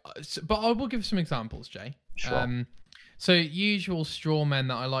 But I will give some examples, Jay. Sure. So usual straw men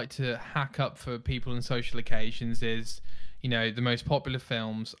that I like to hack up for people in social occasions is, the most popular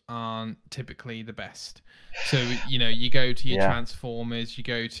films aren't typically the best. So, you go to your Transformers, you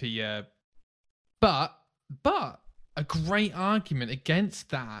go to your... But a great argument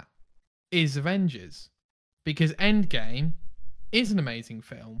against that is Avengers. Because Endgame is an amazing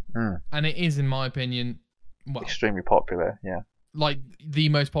film. And it is, in my opinion, extremely popular, yeah. Like the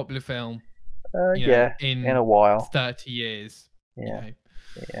most popular film in a while. 30 years. Yeah.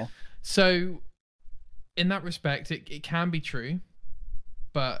 Yeah. So in that respect, it can be true,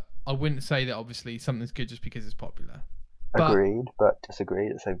 but I wouldn't say that obviously something's good just because it's popular. Agreed, but disagreed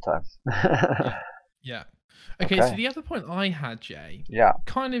at the same time. Yeah. Okay, so the other point I had, Jay,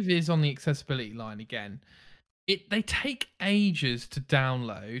 kind of is on the accessibility line again. They take ages to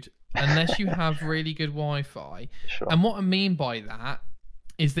download unless you have really good Wi-Fi. Sure. And what I mean by that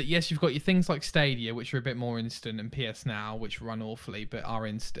is that, yes, you've got your things like Stadia, which are a bit more instant, and PS Now, which run awfully but are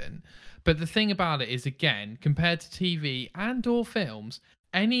instant. But the thing about it is, again, compared to TV and or films,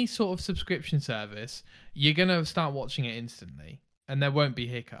 any sort of subscription service, you're going to start watching it instantly, and there won't be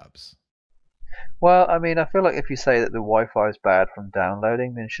hiccups. Well, I mean, I feel like if you say that the Wi-Fi is bad from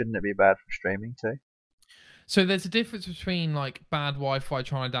downloading, then shouldn't it be bad from streaming too? So there's a difference between like bad Wi-Fi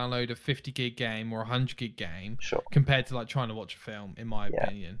trying to download a 50 gig game or a 100 gig game, compared to like trying to watch a film, in my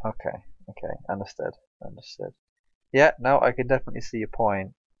opinion. Okay, understood. Yeah, no, I can definitely see your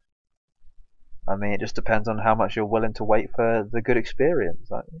point. I mean, it just depends on how much you're willing to wait for the good experience,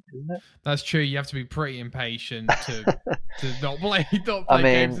 isn't it? That's true. You have to be pretty impatient to not play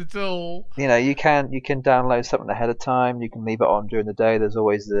games at all. You can download something ahead of time. You can leave it on during the day. There's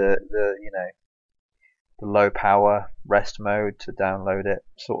always the low power rest mode to download it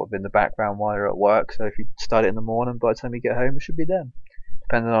sort of in the background while you're at work. So if you start it in the morning, by the time you get home, it should be done.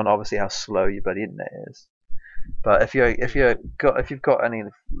 Depending on obviously how slow your bloody internet is. But if you've got any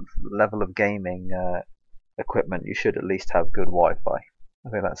level of gaming equipment, you should at least have good Wi-Fi. I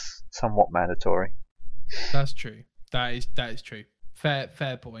think that's somewhat mandatory. That's true. That is true.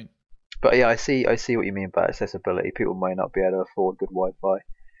 Fair point. But yeah, I see what you mean by accessibility. People might not be able to afford good Wi-Fi.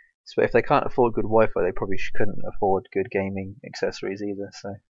 So if they can't afford good Wi-Fi, they probably couldn't afford good gaming accessories either.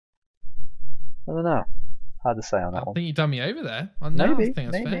 So I don't know. Hard to say on that one. I think you done me over there. Maybe, I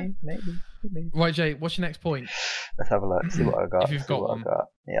think that's fair. Maybe. Right, Jay, what's your next point? Let's have a look. See what I got. If you've got one.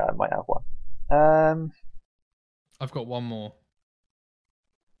 Yeah, I might have one. I've got one more.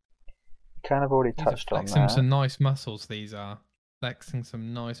 Kind of already touched on that. Some nice muscles. These are flexing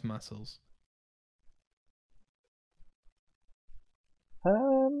some nice muscles.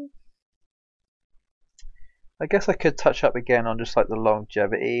 I guess I could touch up again on just like the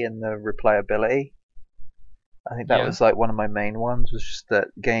longevity and the replayability. I think that was like one of my main ones, was just that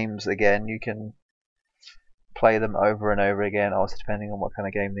games, again, you can play them over and over again, also depending on what kind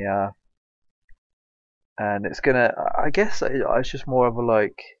of game they are. And it's gonna, I guess it's just more of a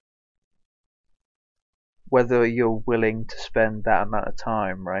like, whether you're willing to spend that amount of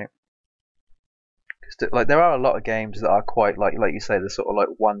time, right? Because like there are a lot of games that are quite like you say, the sort of like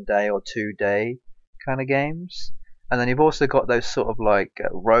 1 day or 2 day kind of games, and then you've also got those sort of like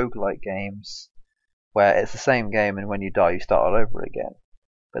roguelike games where it's the same game and when you die you start all over again.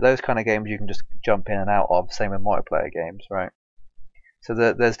 But those kind of games you can just jump in and out of, same with multiplayer games, right? So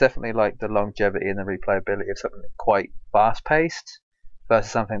there's definitely like the longevity and the replayability of something quite fast paced versus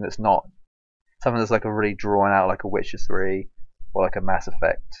something that's not, something that's like a really drawn out, like a Witcher 3 or like a Mass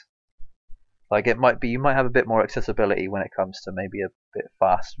Effect. Like it might be, you might have a bit more accessibility when it comes to maybe a bit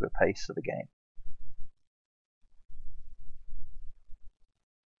faster pace of a game.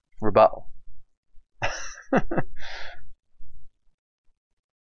 Rebuttal.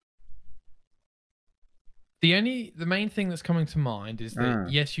 The main thing that's coming to mind is that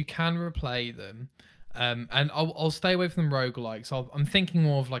yes, you can replay them, and I'll stay away from roguelikes. I'm thinking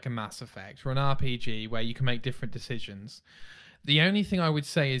more of like a Mass Effect or an RPG where you can make different decisions. The only thing I would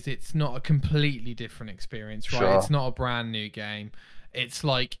say is it's not a completely different experience, right? Sure. It's not a brand new game. It's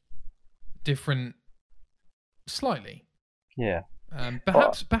like different, slightly. Yeah.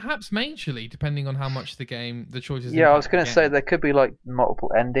 Perhaps majorly, depending on how much the choices. Yeah, I was going to say there could be like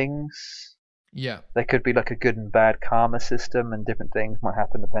multiple endings. Yeah. There could be like a good and bad karma system, and different things might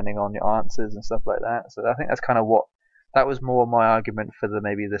happen depending on your answers and stuff like that. So I think that's kind of that was more my argument for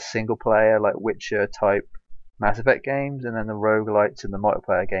maybe the single player, like Witcher type Mass Effect games, and then the roguelites and the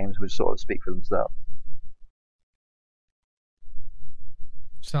multiplayer games would sort of speak for themselves.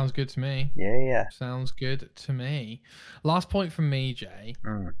 Sounds good to me. Yeah. Sounds good to me. Last point from me, Jay.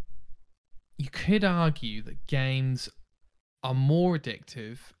 You could argue that games are more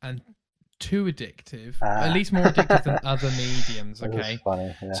addictive and too addictive, at least more addictive than other mediums, okay?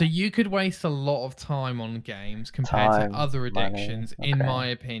 Funny, yeah. So you could waste a lot of time on games compared to other addictions, in my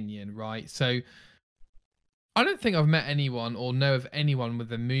opinion, right? So I don't think I've met anyone or know of anyone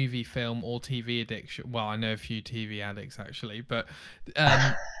with a movie, film, or TV addiction. Well, I know a few TV addicts actually, but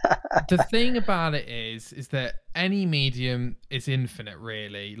the thing about it is that any medium is infinite,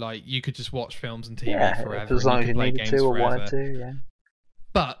 really. Like you could just watch films and TV forever, as long and as you could play games or forever. wanted to, yeah.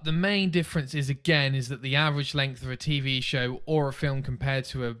 But the main difference is that the average length of a TV show or a film compared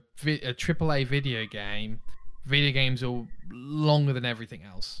to a AAA video games are longer than everything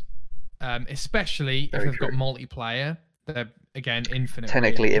else. Especially if they've got multiplayer. They're, again, infinite.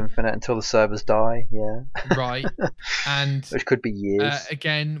 Technically infinite until the servers die, yeah. Right. And which could be years.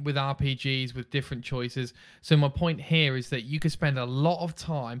 Again, with RPGs, with different choices. So my point here is that you could spend a lot of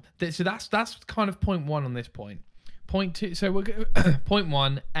time. So that's kind of point one on this point. Point two. So we're point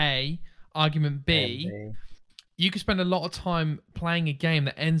one, A, argument B. You could spend a lot of time playing a game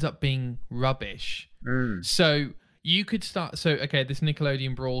that ends up being rubbish. So you could start. So okay, this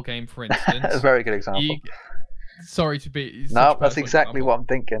Nickelodeon Brawl game, for instance. A very good example. Sorry to be. No, that's exactly what I'm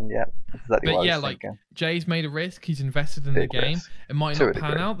thinking. Yeah, exactly. But yeah, like Jay's made a risk. He's invested in the game. It might not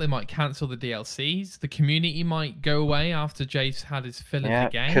pan out. They might cancel the DLCs. The community might go away after Jay's had his fill of the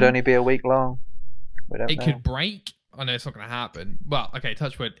game. Could only be a week long. It could break. I know it's not going to happen. Well, okay,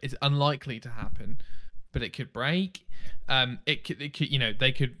 touch wood. It's unlikely to happen, but it could break. It could.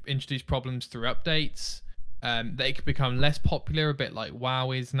 They could introduce problems through updates. They could become less popular, a bit like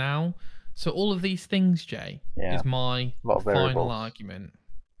WoW is now. So all of these things, Jay, is my final argument.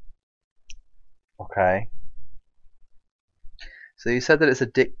 Okay. So you said that it's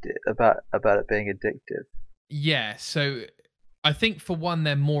addictive, about it being addictive. Yeah, so I think for one,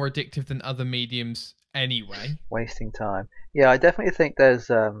 they're more addictive than other mediums anyway. Wasting time. Yeah, I definitely think there's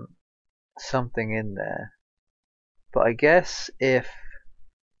something in there. But I guess if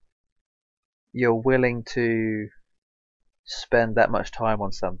you're willing to spend that much time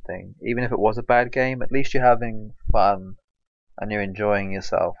on something, even if it was a bad game, at least you're having fun and you're enjoying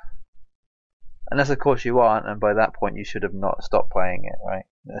yourself. Unless of course you aren't, and by that point you should have not stopped playing it, right?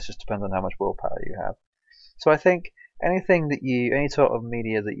 It just depends on how much willpower you have. So I think any sort of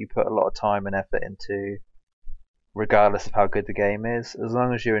media that you put a lot of time and effort into, regardless of how good the game is, as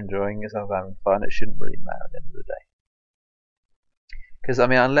long as you're enjoying yourself, having fun, it shouldn't really matter at the end of the day. Because I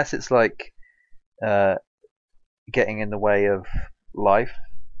mean, unless it's like getting in the way of life,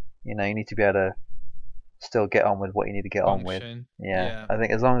 you need to be able to still get on with what you need to get on with. Yeah, I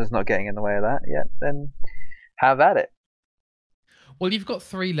think as long as it's not getting in the way of that, then have at it. Well, you've got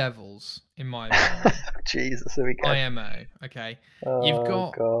 3 levels in my opinion. Jesus, here we go. IMO, okay. Oh, you've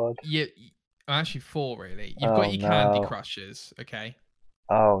got God. Actually 4 really. You've got your Candy Crushers, okay.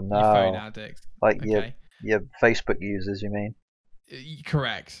 Oh no. Your phone addicts, like your Facebook users, you mean?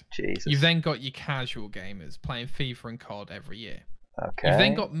 Correct. Jesus. You've then got your casual gamers playing FIFA and COD every year. Okay. You've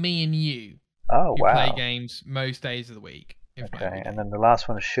then got me and you. Oh, who wow. Play games most days of the week. Okay, and then the last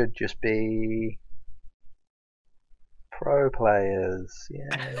one should just be pro players.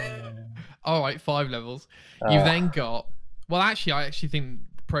 Yeah. All right, 5 levels. You've then got. Well, actually, I actually think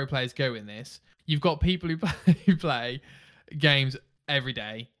pro players go in this. You've got people who play games every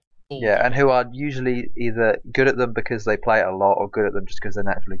day. Yeah, and who are usually either good at them because they play it a lot, or good at them just because they're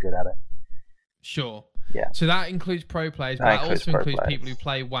naturally good at it. Sure. Yeah. So that includes pro players, but that also includes people who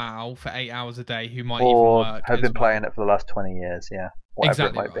play WoW for 8 hours a day, who might even work. Have been playing it for the last 20 years. Yeah. Whatever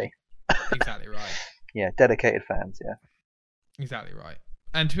it might be. Exactly right. Yeah, dedicated fans. Yeah. Exactly right.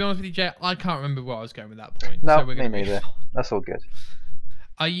 And to be honest with you, Jay, I can't remember where I was going with that point. No, so we're me neither. That's all good.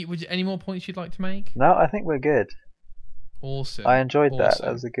 Any more points you'd like to make? No, I think we're good. Awesome. I enjoyed that.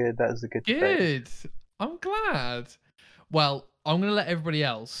 That was a good debate. Good. I'm glad. Well, I'm going to let everybody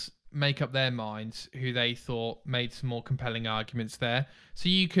else make up their minds who they thought made some more compelling arguments there. So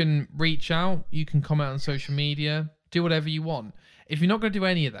you can reach out, you can comment on social media, do whatever you want. If you're not going to do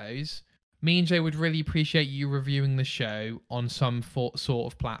any of those, me and Jay would really appreciate you reviewing the show on some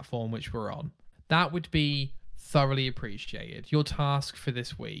sort of platform which we're on. That would be thoroughly appreciated. Your task for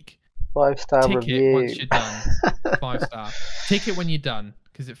this week. 5-star tick review. It once you're done. 5-star. Tick it when you're done,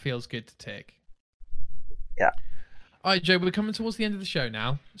 because it feels good to tick. Yeah. All right, Joe, we're coming towards the end of the show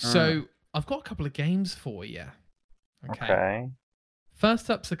now. So I've got a couple of games for you. Okay.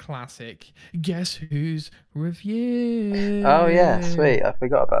 First up's a classic. Guess Who's Review? Oh, yeah, sweet. I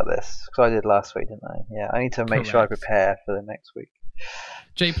forgot about this, because I did last week, didn't I? Yeah, I need to make sure I prepare for the next week.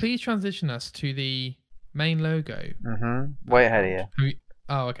 Jay, please transition us to the main logo. Way ahead of you.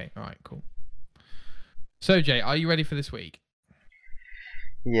 Oh, okay. All right, cool. So, Jay, are you ready for this week?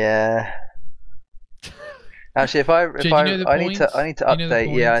 Yeah. Actually, I need to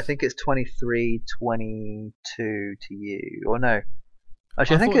update. Yeah, I think it's 23-22 to you, or no?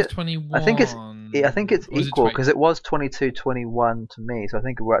 Actually, I think it's 21. I think it's equal, because it was 22-21 to me. So I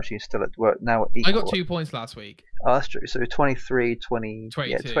think we're actually still at now equal. I got 2 points last week. Oh, that's true. So 23-20. 22.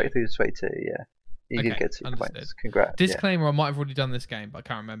 Yeah, 23-22. Yeah. You did get 2 points. Congrats. Disclaimer: I might have already done this game, but I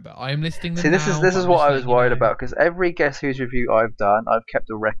can't remember. I am listing them. See, this is what I was worried about, because every Guess Who's review I've done, I've kept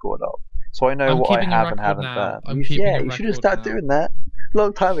a record of, so I know what I have and haven't done. You should have started doing that a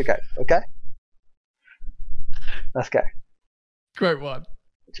long time ago. Okay. Let's go. Great one.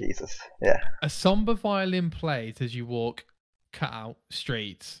 Jesus. Yeah. A somber violin plays as you walk cut out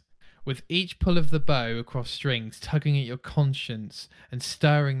streets, with each pull of the bow across strings tugging at your conscience and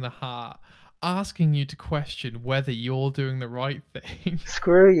stirring the heart, asking you to question whether you're doing the right thing.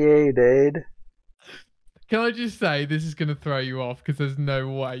 Screw you, dude. Can I just say, this is going to throw you off, because there's no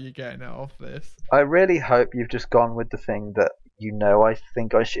way you're getting it off this. I really hope you've just gone with the thing that I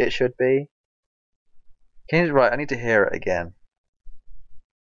think it should be. I need to hear it again.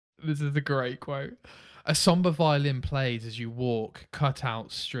 This is a great quote. A somber violin plays as you walk cut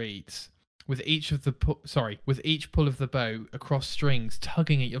out streets, with each pull of the bow across strings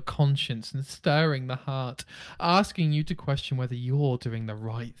tugging at your conscience and stirring the heart, asking you to question whether you're doing the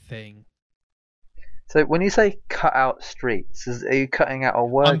right thing. So when you say cut out streets, are you cutting out a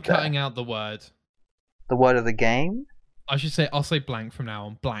word? I'm cutting out the word. The word of the game? I'll say blank from now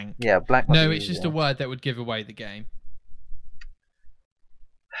on. Blank. Yeah, blank. No, it's just a word that would give away the game.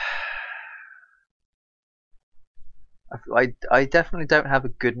 I definitely don't have a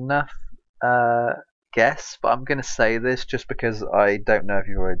good enough guess, but I'm going to say this just because I don't know if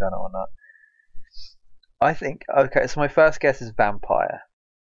you've already done it or not. I think, okay, so my first guess is vampire.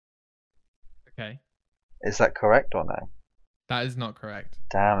 Okay. Is that correct or no? That is not correct.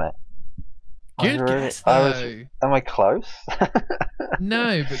 Damn it. Good guess, though. Am I close?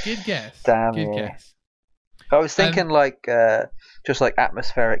 No, but good guess. Damn good guess. I was thinking just like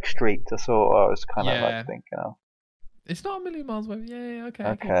atmospheric street. That's all I was kind of like thinking of. It's not a million miles away. Yeah, okay.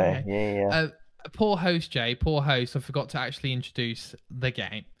 Okay, yeah. Poor host, Jay. Poor host. I forgot to actually introduce the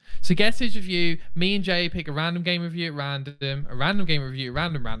game. So Guess Who's Review, me and Jay pick a random game review at random, a random game review,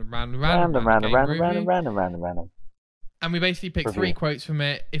 random. And we basically pick 3 quotes from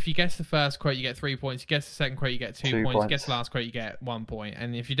it. If you guess the first quote, you get 3 points. You guess the second quote, you get 2 points. You guess the last quote, you get 1 point.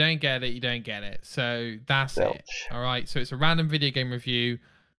 And if you don't get it, you don't get it. So that's it. All right. So it's a random video game review.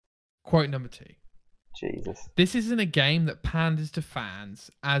 Quote number 2. Jesus. This isn't a game that panders to fans,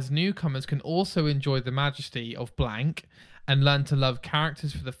 as newcomers can also enjoy the majesty of blank and learn to love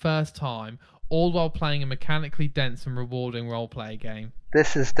characters for the first time, all while playing a mechanically dense and rewarding role-play game.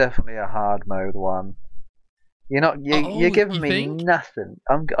 This is definitely a hard mode one. You're giving me nothing.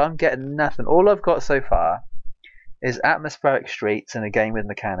 I'm getting nothing. All I've got so far is atmospheric streets and a game with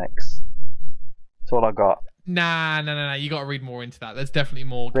mechanics. That's all I got. Nah. You got to read more into that. There's definitely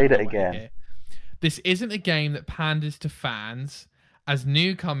more. Read it again. Here. This isn't a game that panders to fans, as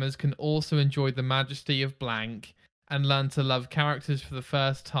newcomers can also enjoy the majesty of blank and learn to love characters for the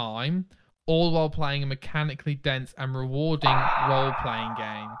first time, all while playing a mechanically dense and rewarding role-playing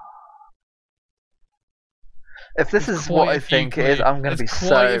game. If this is what I think it is, I'm going to be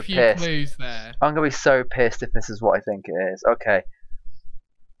so pissed. I'm going to be so pissed if this is what I think it is. Okay.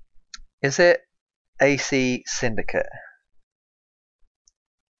 Is it AC Syndicate?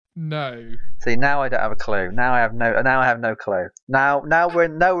 No. See, now I don't have a clue. Now I have no clue. Now we're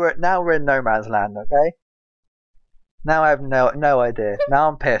in no man's land, okay? Now I have no idea. Now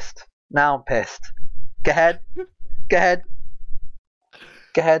I'm pissed. Go ahead. Okay.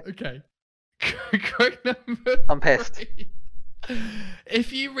 Quote number I'm pissed.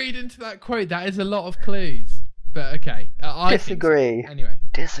 If you read into that quote, that is a lot of clues. But okay, I Disagree. think so. Anyway,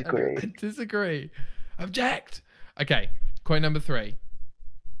 Disagree. Okay. Disagree. Object. Okay, quote number 3.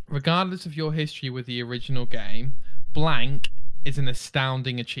 Regardless of your history with the original game, blank is an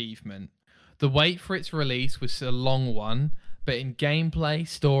astounding achievement. The wait for its release was a long one, but in gameplay,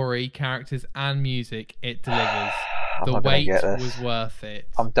 story, characters, and music, it delivers. The wait was worth it.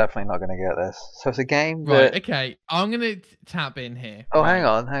 I'm definitely not going to get this. So it's a game that... Right, okay. I'm going to tap in here. Oh, right?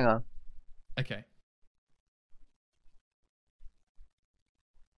 hang on. Okay.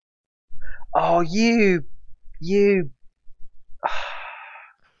 Oh, you...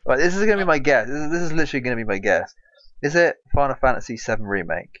 Right, this is going to be my guess. This is literally going to be my guess. Is it Final Fantasy VII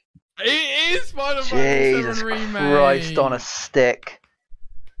Remake? It is Final Fantasy VII Remake! Jesus Christ on a stick.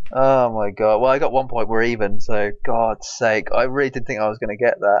 Oh my god. Well, I got 1 point. We're even, so God's sake. I really didn't think I was going to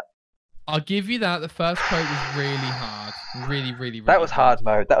get that. I'll give you that. The first quote was really hard. Really that was hard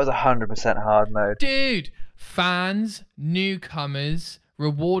mode. That was 100% hard mode. Dude, fans, newcomers,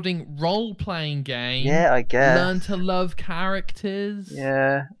 rewarding role-playing game. Yeah, I guess. Learn to love characters.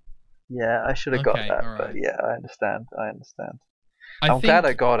 Yeah, I should have got that, right. but yeah, I understand. I'm glad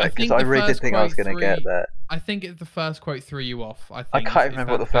I got it, because I really did think I was going to get that. I think the first quote threw you off. I can't even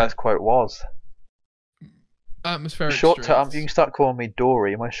remember what the first quote was. Atmospheric short-term. You can start calling me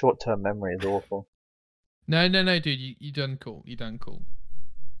Dory. My short-term memory is awful. No, dude. You done cool.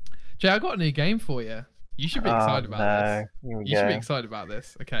 Jay, I got a new game for you. You should be excited about this. You should be excited about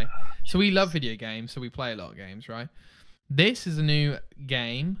this. Okay. So we love video games, so we play a lot of games, right? This is a new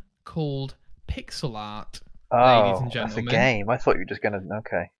game called Pixel Art, ladies and gentlemen. That's a game. I thought you were just going to...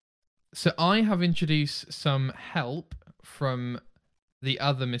 Okay. So I have introduced some help from the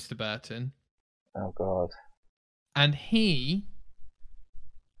other Mr. Burton. Oh, God. And he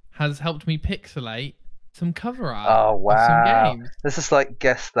has helped me pixelate some cover art. Oh, wow. Of some games. This is like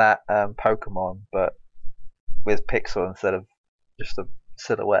Guess That Pokemon, but with pixel instead of just a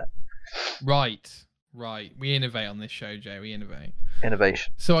silhouette. Right. We innovate on this show, Jay. We innovate.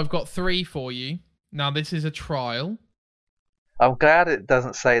 Innovation. So I've got 3 for you. Now, this is a trial. I'm glad it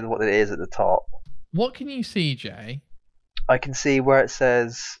doesn't say what it is at the top. What can you see, Jay? I can see where it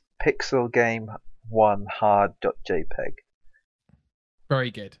says Pixel Game 1 hard.jpg.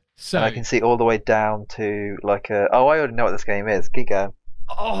 Very good. So and I can see all the way down to like a... Oh, I already know what this game is. Keep going.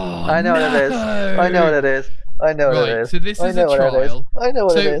 Oh, I know what it is. I know what it is. I know what it is. So this is a trial. I know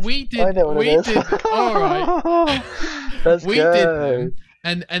what it is. We did. All right. Let's we go. did them,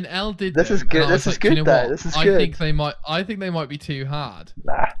 and Elle did. This is good. This is good. You know this is good. I think they might be too hard.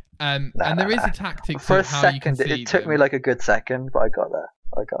 Nah. And there is a tactic for to a how second, you can see them. It took me like a good second, but I got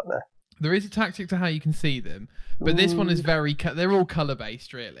there. There is a tactic to how you can see them, but this one is they're all color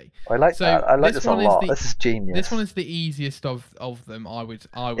based, really. I like that. I like this a lot. This is genius. This one is the easiest of them. I would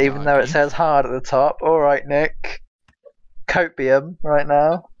Even though it says hard at the top. All right, Nick. Copium right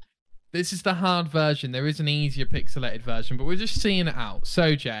now. This is the hard version. There is an easier pixelated version, but we're just seeing it out.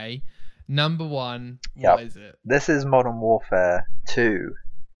 So, Jay, number 1, what is it? This is Modern Warfare 2.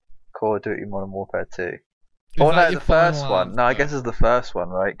 Call of Duty Modern Warfare 2. Oh no, the first one. No, I guess it's the first one,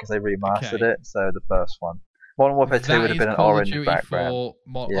 right? Because they remastered it, so the first one. Modern Warfare 2 would have been an orange background.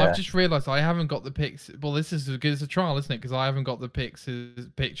 I've just realised I haven't got the pics. Well, this is as good as a trial, isn't it? Because I haven't got the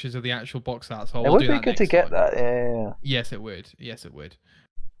pictures of the actual box art. So it would be good to get that. Yeah. Yes, it would.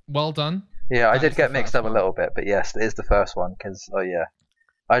 Well done. Yeah, I did get mixed up a little bit, but yes, it is the first one. Because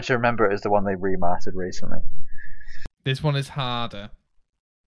I just remember it as the one they remastered recently. This one is harder.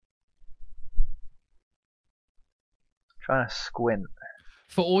 Trying to squint.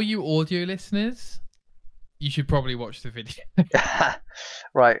 For all you audio listeners, you should probably watch the video.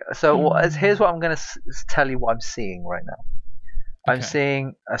 Right. So here's what I'm going to tell you what I'm seeing right now. I'm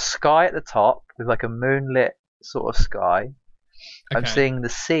seeing a sky at the top with like a moonlit sort of sky. I'm seeing the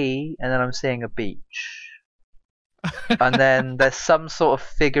sea, and then I'm seeing a beach. And then there's some sort of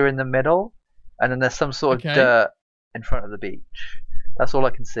figure in the middle, and then there's some sort of dirt in front of the beach. That's all I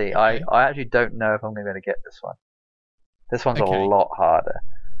can see. I actually don't know if I'm going to be able to get this one. This one's a lot harder.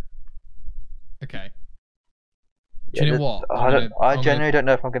 Okay. Do you know what? I genuinely don't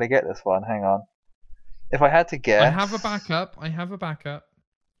know if I'm going to get this one. Hang on. If I had to guess... I have a backup.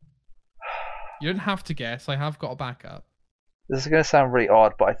 You don't have to guess. I have got a backup. This is going to sound really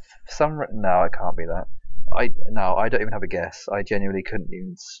odd, but no, it can't be that. I don't even have a guess. I genuinely couldn't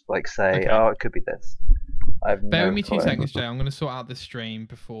even say, oh, it could be this. Bear with me 2 seconds, Jay. I'm going to sort out the stream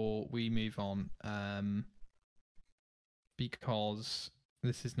before we move on. Because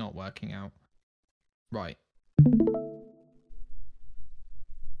this is not working out. Right.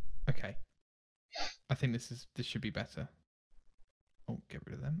 Okay. I think this should be better. Oh, get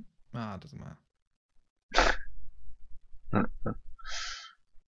rid of them. Ah, doesn't matter.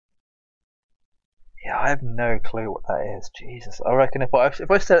 Yeah, I have no clue what that is. Jesus, I reckon if I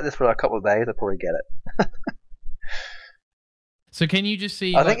stayed at this for a couple of days, I'd probably get it. So can you just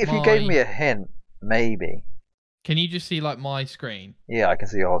see? I think if you gave me a hint, maybe. Can you just see like my screen? Yeah, I can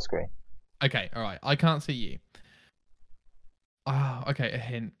see your whole screen. Okay, all right. I can't see you. Oh, okay. A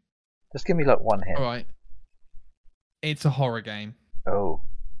hint. Just give me like one hint. All right. It's a horror game. Oh.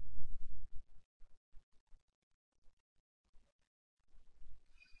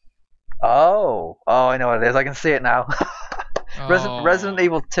 Oh, I know what it is. I can see it now. Resident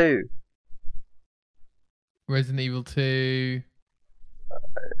Evil 2. Resident Evil 2.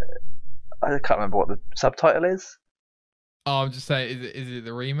 I can't remember what the subtitle is. Oh, I'm just saying, is it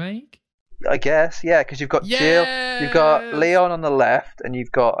the remake? I guess, yeah, because you've got Jill, you've got Leon on the left, and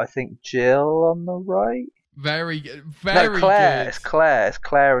you've got, I think, Jill on the right. Very good. Very Claire. good. It's Claire. It's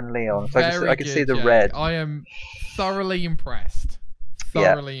Claire and Leon. So I can see the Jay. red. I am thoroughly impressed.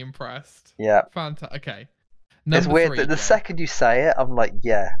 Impressed. Yeah. Fantastic. Okay. It's weird that the second you say it, I'm like,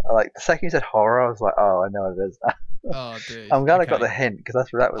 yeah. Like the second you said horror, I was like, oh, I know what it is. Oh, dude. I'm glad I got the hint because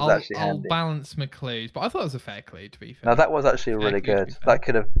that was actually handy. I'll balance my clues, but I thought it was a fair clue, to be fair. No, that was actually really good. That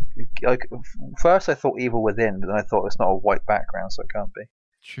could have. Like, first, I thought Evil Within, but then I thought it's not a white background, so it can't be.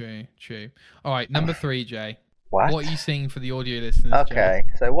 True. All right, number 3, Jay. What are you seeing for the audio listeners? Okay,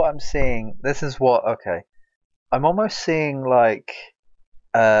 Jay? So what I'm seeing, this is what. Okay, I'm almost seeing like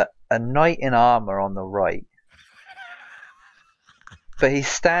a knight in armor on the right. But he's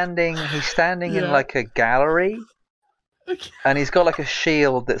standing in like a gallery, and he's got like a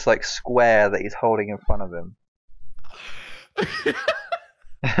shield that's like square that he's holding in front of him.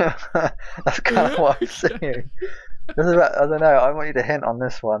 That's kind of what I'm seeing. I don't know. I want you to hint on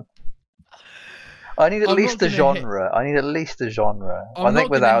this one. I need at least a genre. I need at least a genre. I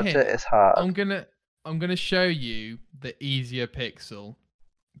think without it, it's hard. I'm gonna show you the easier pixel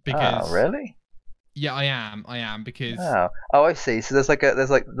because. Oh, really? Yeah, I am because. Oh, I see. So there's like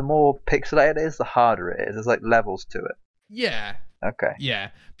the more pixelated it is, the harder it is. There's like levels to it. Yeah. Okay.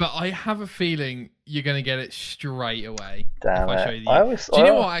 Yeah, but I have a feeling you're gonna get it straight away. Damn if it. I show you the... Do you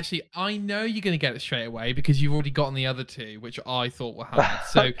know what? Actually, I know you're gonna get it straight away because you've already gotten the other two, which I thought were hard.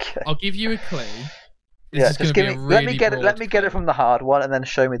 So okay. I'll give you a clue. Just give me. Let me get it from the hard one, and then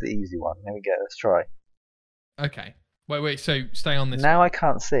show me the easy one. There we go. Let's try. Okay. Wait. So stay on this. Now one. I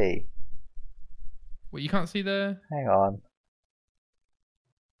can't see. Well, you can't see the. Hang on.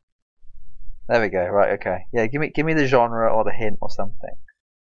 There we go. Right. Okay. Yeah. Give me the genre or the hint or something.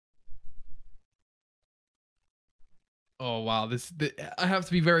 Oh wow! I have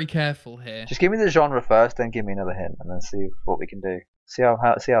to be very careful here. Just give me the genre first, then give me another hint, and then see what we can do. See how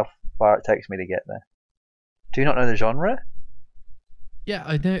far it takes me to get there. Do you not know the genre? Yeah,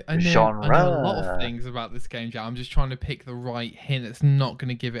 I know. Genre. I know a lot of things about this game, Jack. I'm just trying to pick the right hint that's not going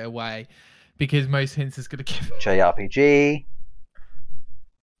to give it away, because most hints is going to give it. JRPG.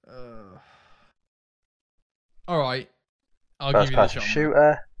 All right, I'll First give you the person genre.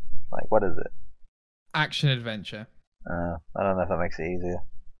 shooter. Like, what is it? Action adventure. I don't know if that makes it easier.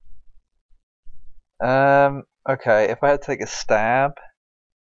 Okay, if I had to take a stab,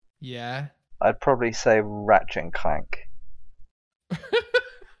 yeah, I'd probably say Ratchet and Clank.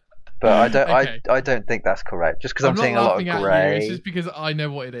 But I don't think that's correct. Just because I'm seeing a lot of grey. It's just because I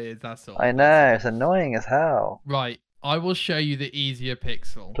know what it is. That's all. I know, it's annoying as hell. Right, I will show you the easier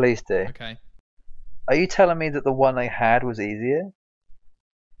pixel. Please do. Okay. Are you telling me that the one I had was easier?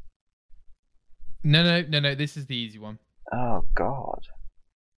 No. This is the easy one. Oh God.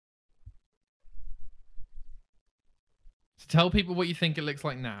 So tell people what you think it looks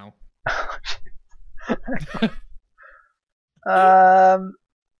like now.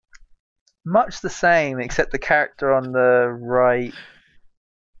 Much the same, except the character on the right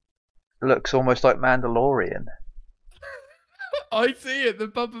looks almost like Mandalorian. I see it, the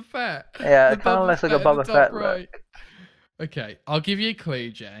Boba Fett. Yeah, it kind of looks like a Boba Fett look. Okay, I'll give you a clue,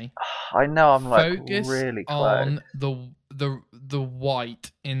 Jay. I know I'm like Focus really close. on the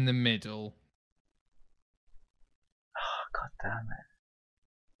white in the middle. Oh, God damn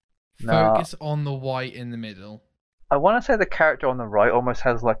it. Focus on the white in the middle. I want to say the character on the right almost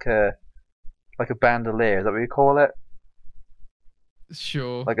has like a bandolier. Is that what you call it?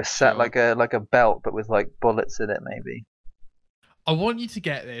 Sure. Like a set, sure. like a belt, but with like bullets in it, maybe. I want you to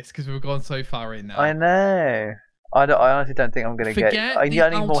get this because we've gone so far in now. I know. I honestly don't think I'm going to get. I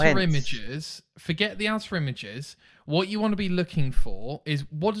need more hints. Forget the outer images. What you want to be looking for is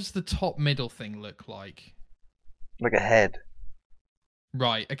what does the top middle thing look like? Like a head.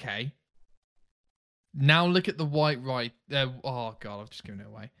 Right. Okay. Now look at the white right. Oh god, I've just given it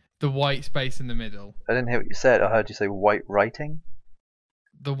away. The white space in the middle. I didn't hear what you said. I heard you say white writing.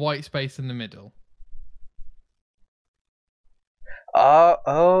 The white space in the middle.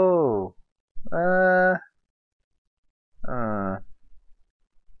 Oh. I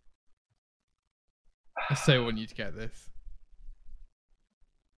so want you to get this.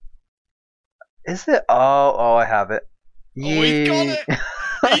 Is it? Oh, I have it. Oh, he's got it!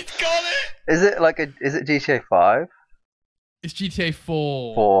 He's got it! Is it is it GTA 5? It's GTA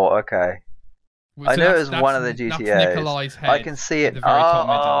 4. 4, okay. So I know it was one of the GTAs. That's Nikolai's head. I can see it.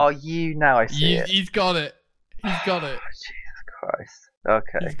 Now I see it. He's got it. He's got it. Jesus Christ.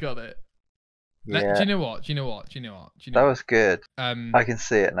 Okay. He's got it. Yeah. Do you know what? That was good. I can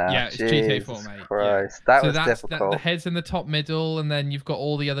see it now. Yeah, it's GTA 4, mate. Christ. Yeah. That was difficult. The head's in the top middle, and then you've got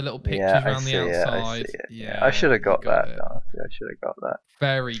all the other little pictures around the outside. Yeah, I should have got that. Honestly, I should have got that.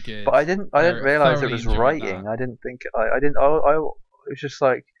 Very good. But I didn't realize it was writing. I didn't think. I was just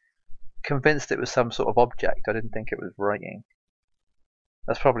like convinced it was some sort of object. I didn't think it was writing.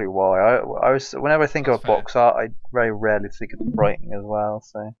 That's probably why. I was whenever I think of box art, I very rarely think of writing as well.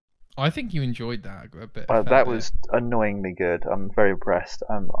 So. I think you enjoyed that a bit. That was annoyingly good. I'm very impressed.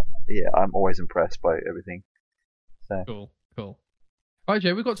 I'm always impressed by everything. So. Cool. All right,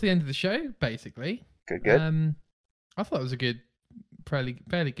 Joe, we got to the end of the show, basically. Good. I thought it was a good, fairly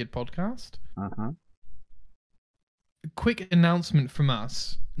good podcast. Mm-hmm. Quick announcement from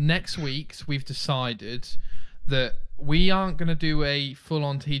us. Next week's, we've decided that we aren't going to do a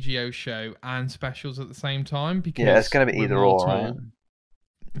full-on TGO show and specials at the same time because it's going to be either or, right?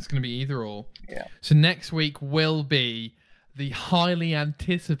 It's going to be either or. Yeah. So next week will be the highly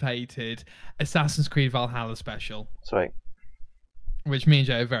anticipated Assassin's Creed Valhalla special. Sweet. Which me and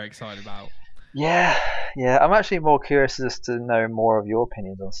Jay are very excited about. Yeah. I'm actually more curious just to know more of your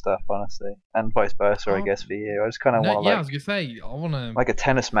opinions on stuff, honestly, and vice versa. I guess for you, I just kind of want to. Yeah, I was gonna say I want to like a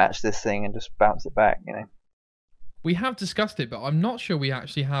tennis match this thing and just bounce it back, you know. We have discussed it, but I'm not sure we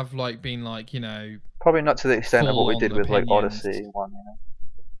actually have been Probably not to the extent of what we did with Odyssey one, you know.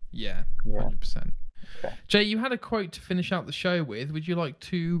 Yeah, 100%. Okay. Jay, you had a quote to finish out the show with. Would you like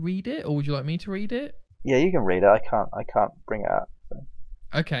to read it, or would you like me to read it? Yeah, you can read it. I can't bring it up. So.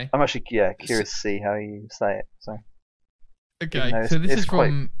 Okay. I'm actually curious to see how you say it. So. Okay, so this is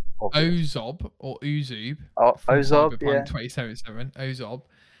from Ozob or Uzub. Oh, Ozob, yeah. 2077. Ozob.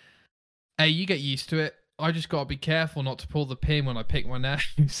 Hey, you get used to it. I just gotta be careful not to pull the pin when I pick my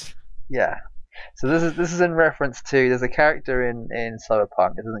nose. Yeah. So this is in reference to there's a character in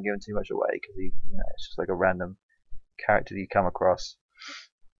Cyberpunk. It doesn't give him too much away because it's just like a random character that you come across.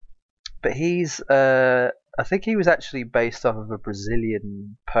 But he's I think he was actually based off of a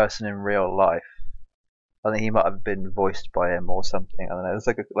Brazilian person in real life. I think he might have been voiced by him or something. I don't know. It's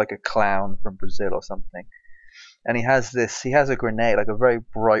like a clown from Brazil or something. And he has a grenade, like a very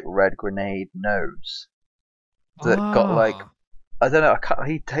bright red grenade nose that got I don't know.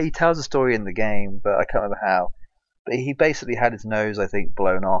 He tells a story in the game, but I can't remember how. But he basically had his nose, I think,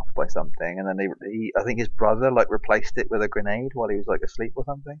 blown off by something, and then I think his brother replaced it with a grenade while he was asleep or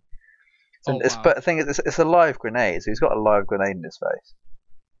something. So but the thing is, it's a live grenade, so he's got a live grenade in his face.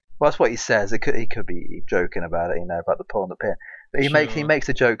 Well, that's what he says. He could be joking about it, about the pulling the pin. But he makes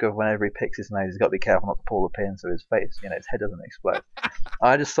a joke of whenever he picks his nose, he's got to be careful not to pull the pin so his face, his head doesn't explode.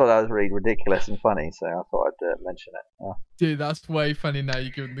 I just thought that was really ridiculous and funny, so I thought I'd mention it. Yeah. Dude, that's way funny now. You're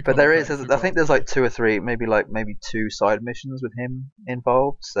giving the. But there is, I think there's 2 or 3, maybe 2 side missions with him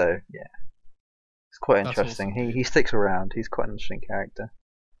involved. So yeah, it's quite interesting. Awesome, he sticks around. He's quite an interesting character.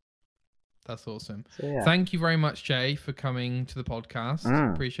 That's awesome. So, yeah. Thank you very much, Jay, for coming to the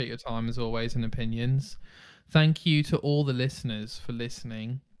podcast. Appreciate your time as always and opinions. Thank you to all the listeners for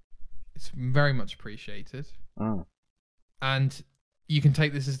listening. It's very much appreciated. And you can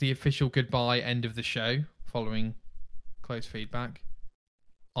take this as the official goodbye end of the show following close feedback.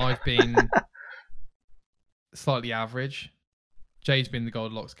 I've been slightly average. Jay's been the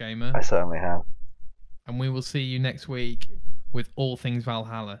Goldilocks Gamer. I certainly have. And we will see you next week with all things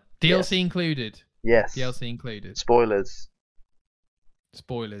Valhalla. DLC included. Yes. DLC included. Spoilers.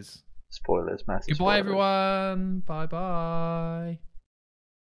 Massive Goodbye, everyone. Bye-bye.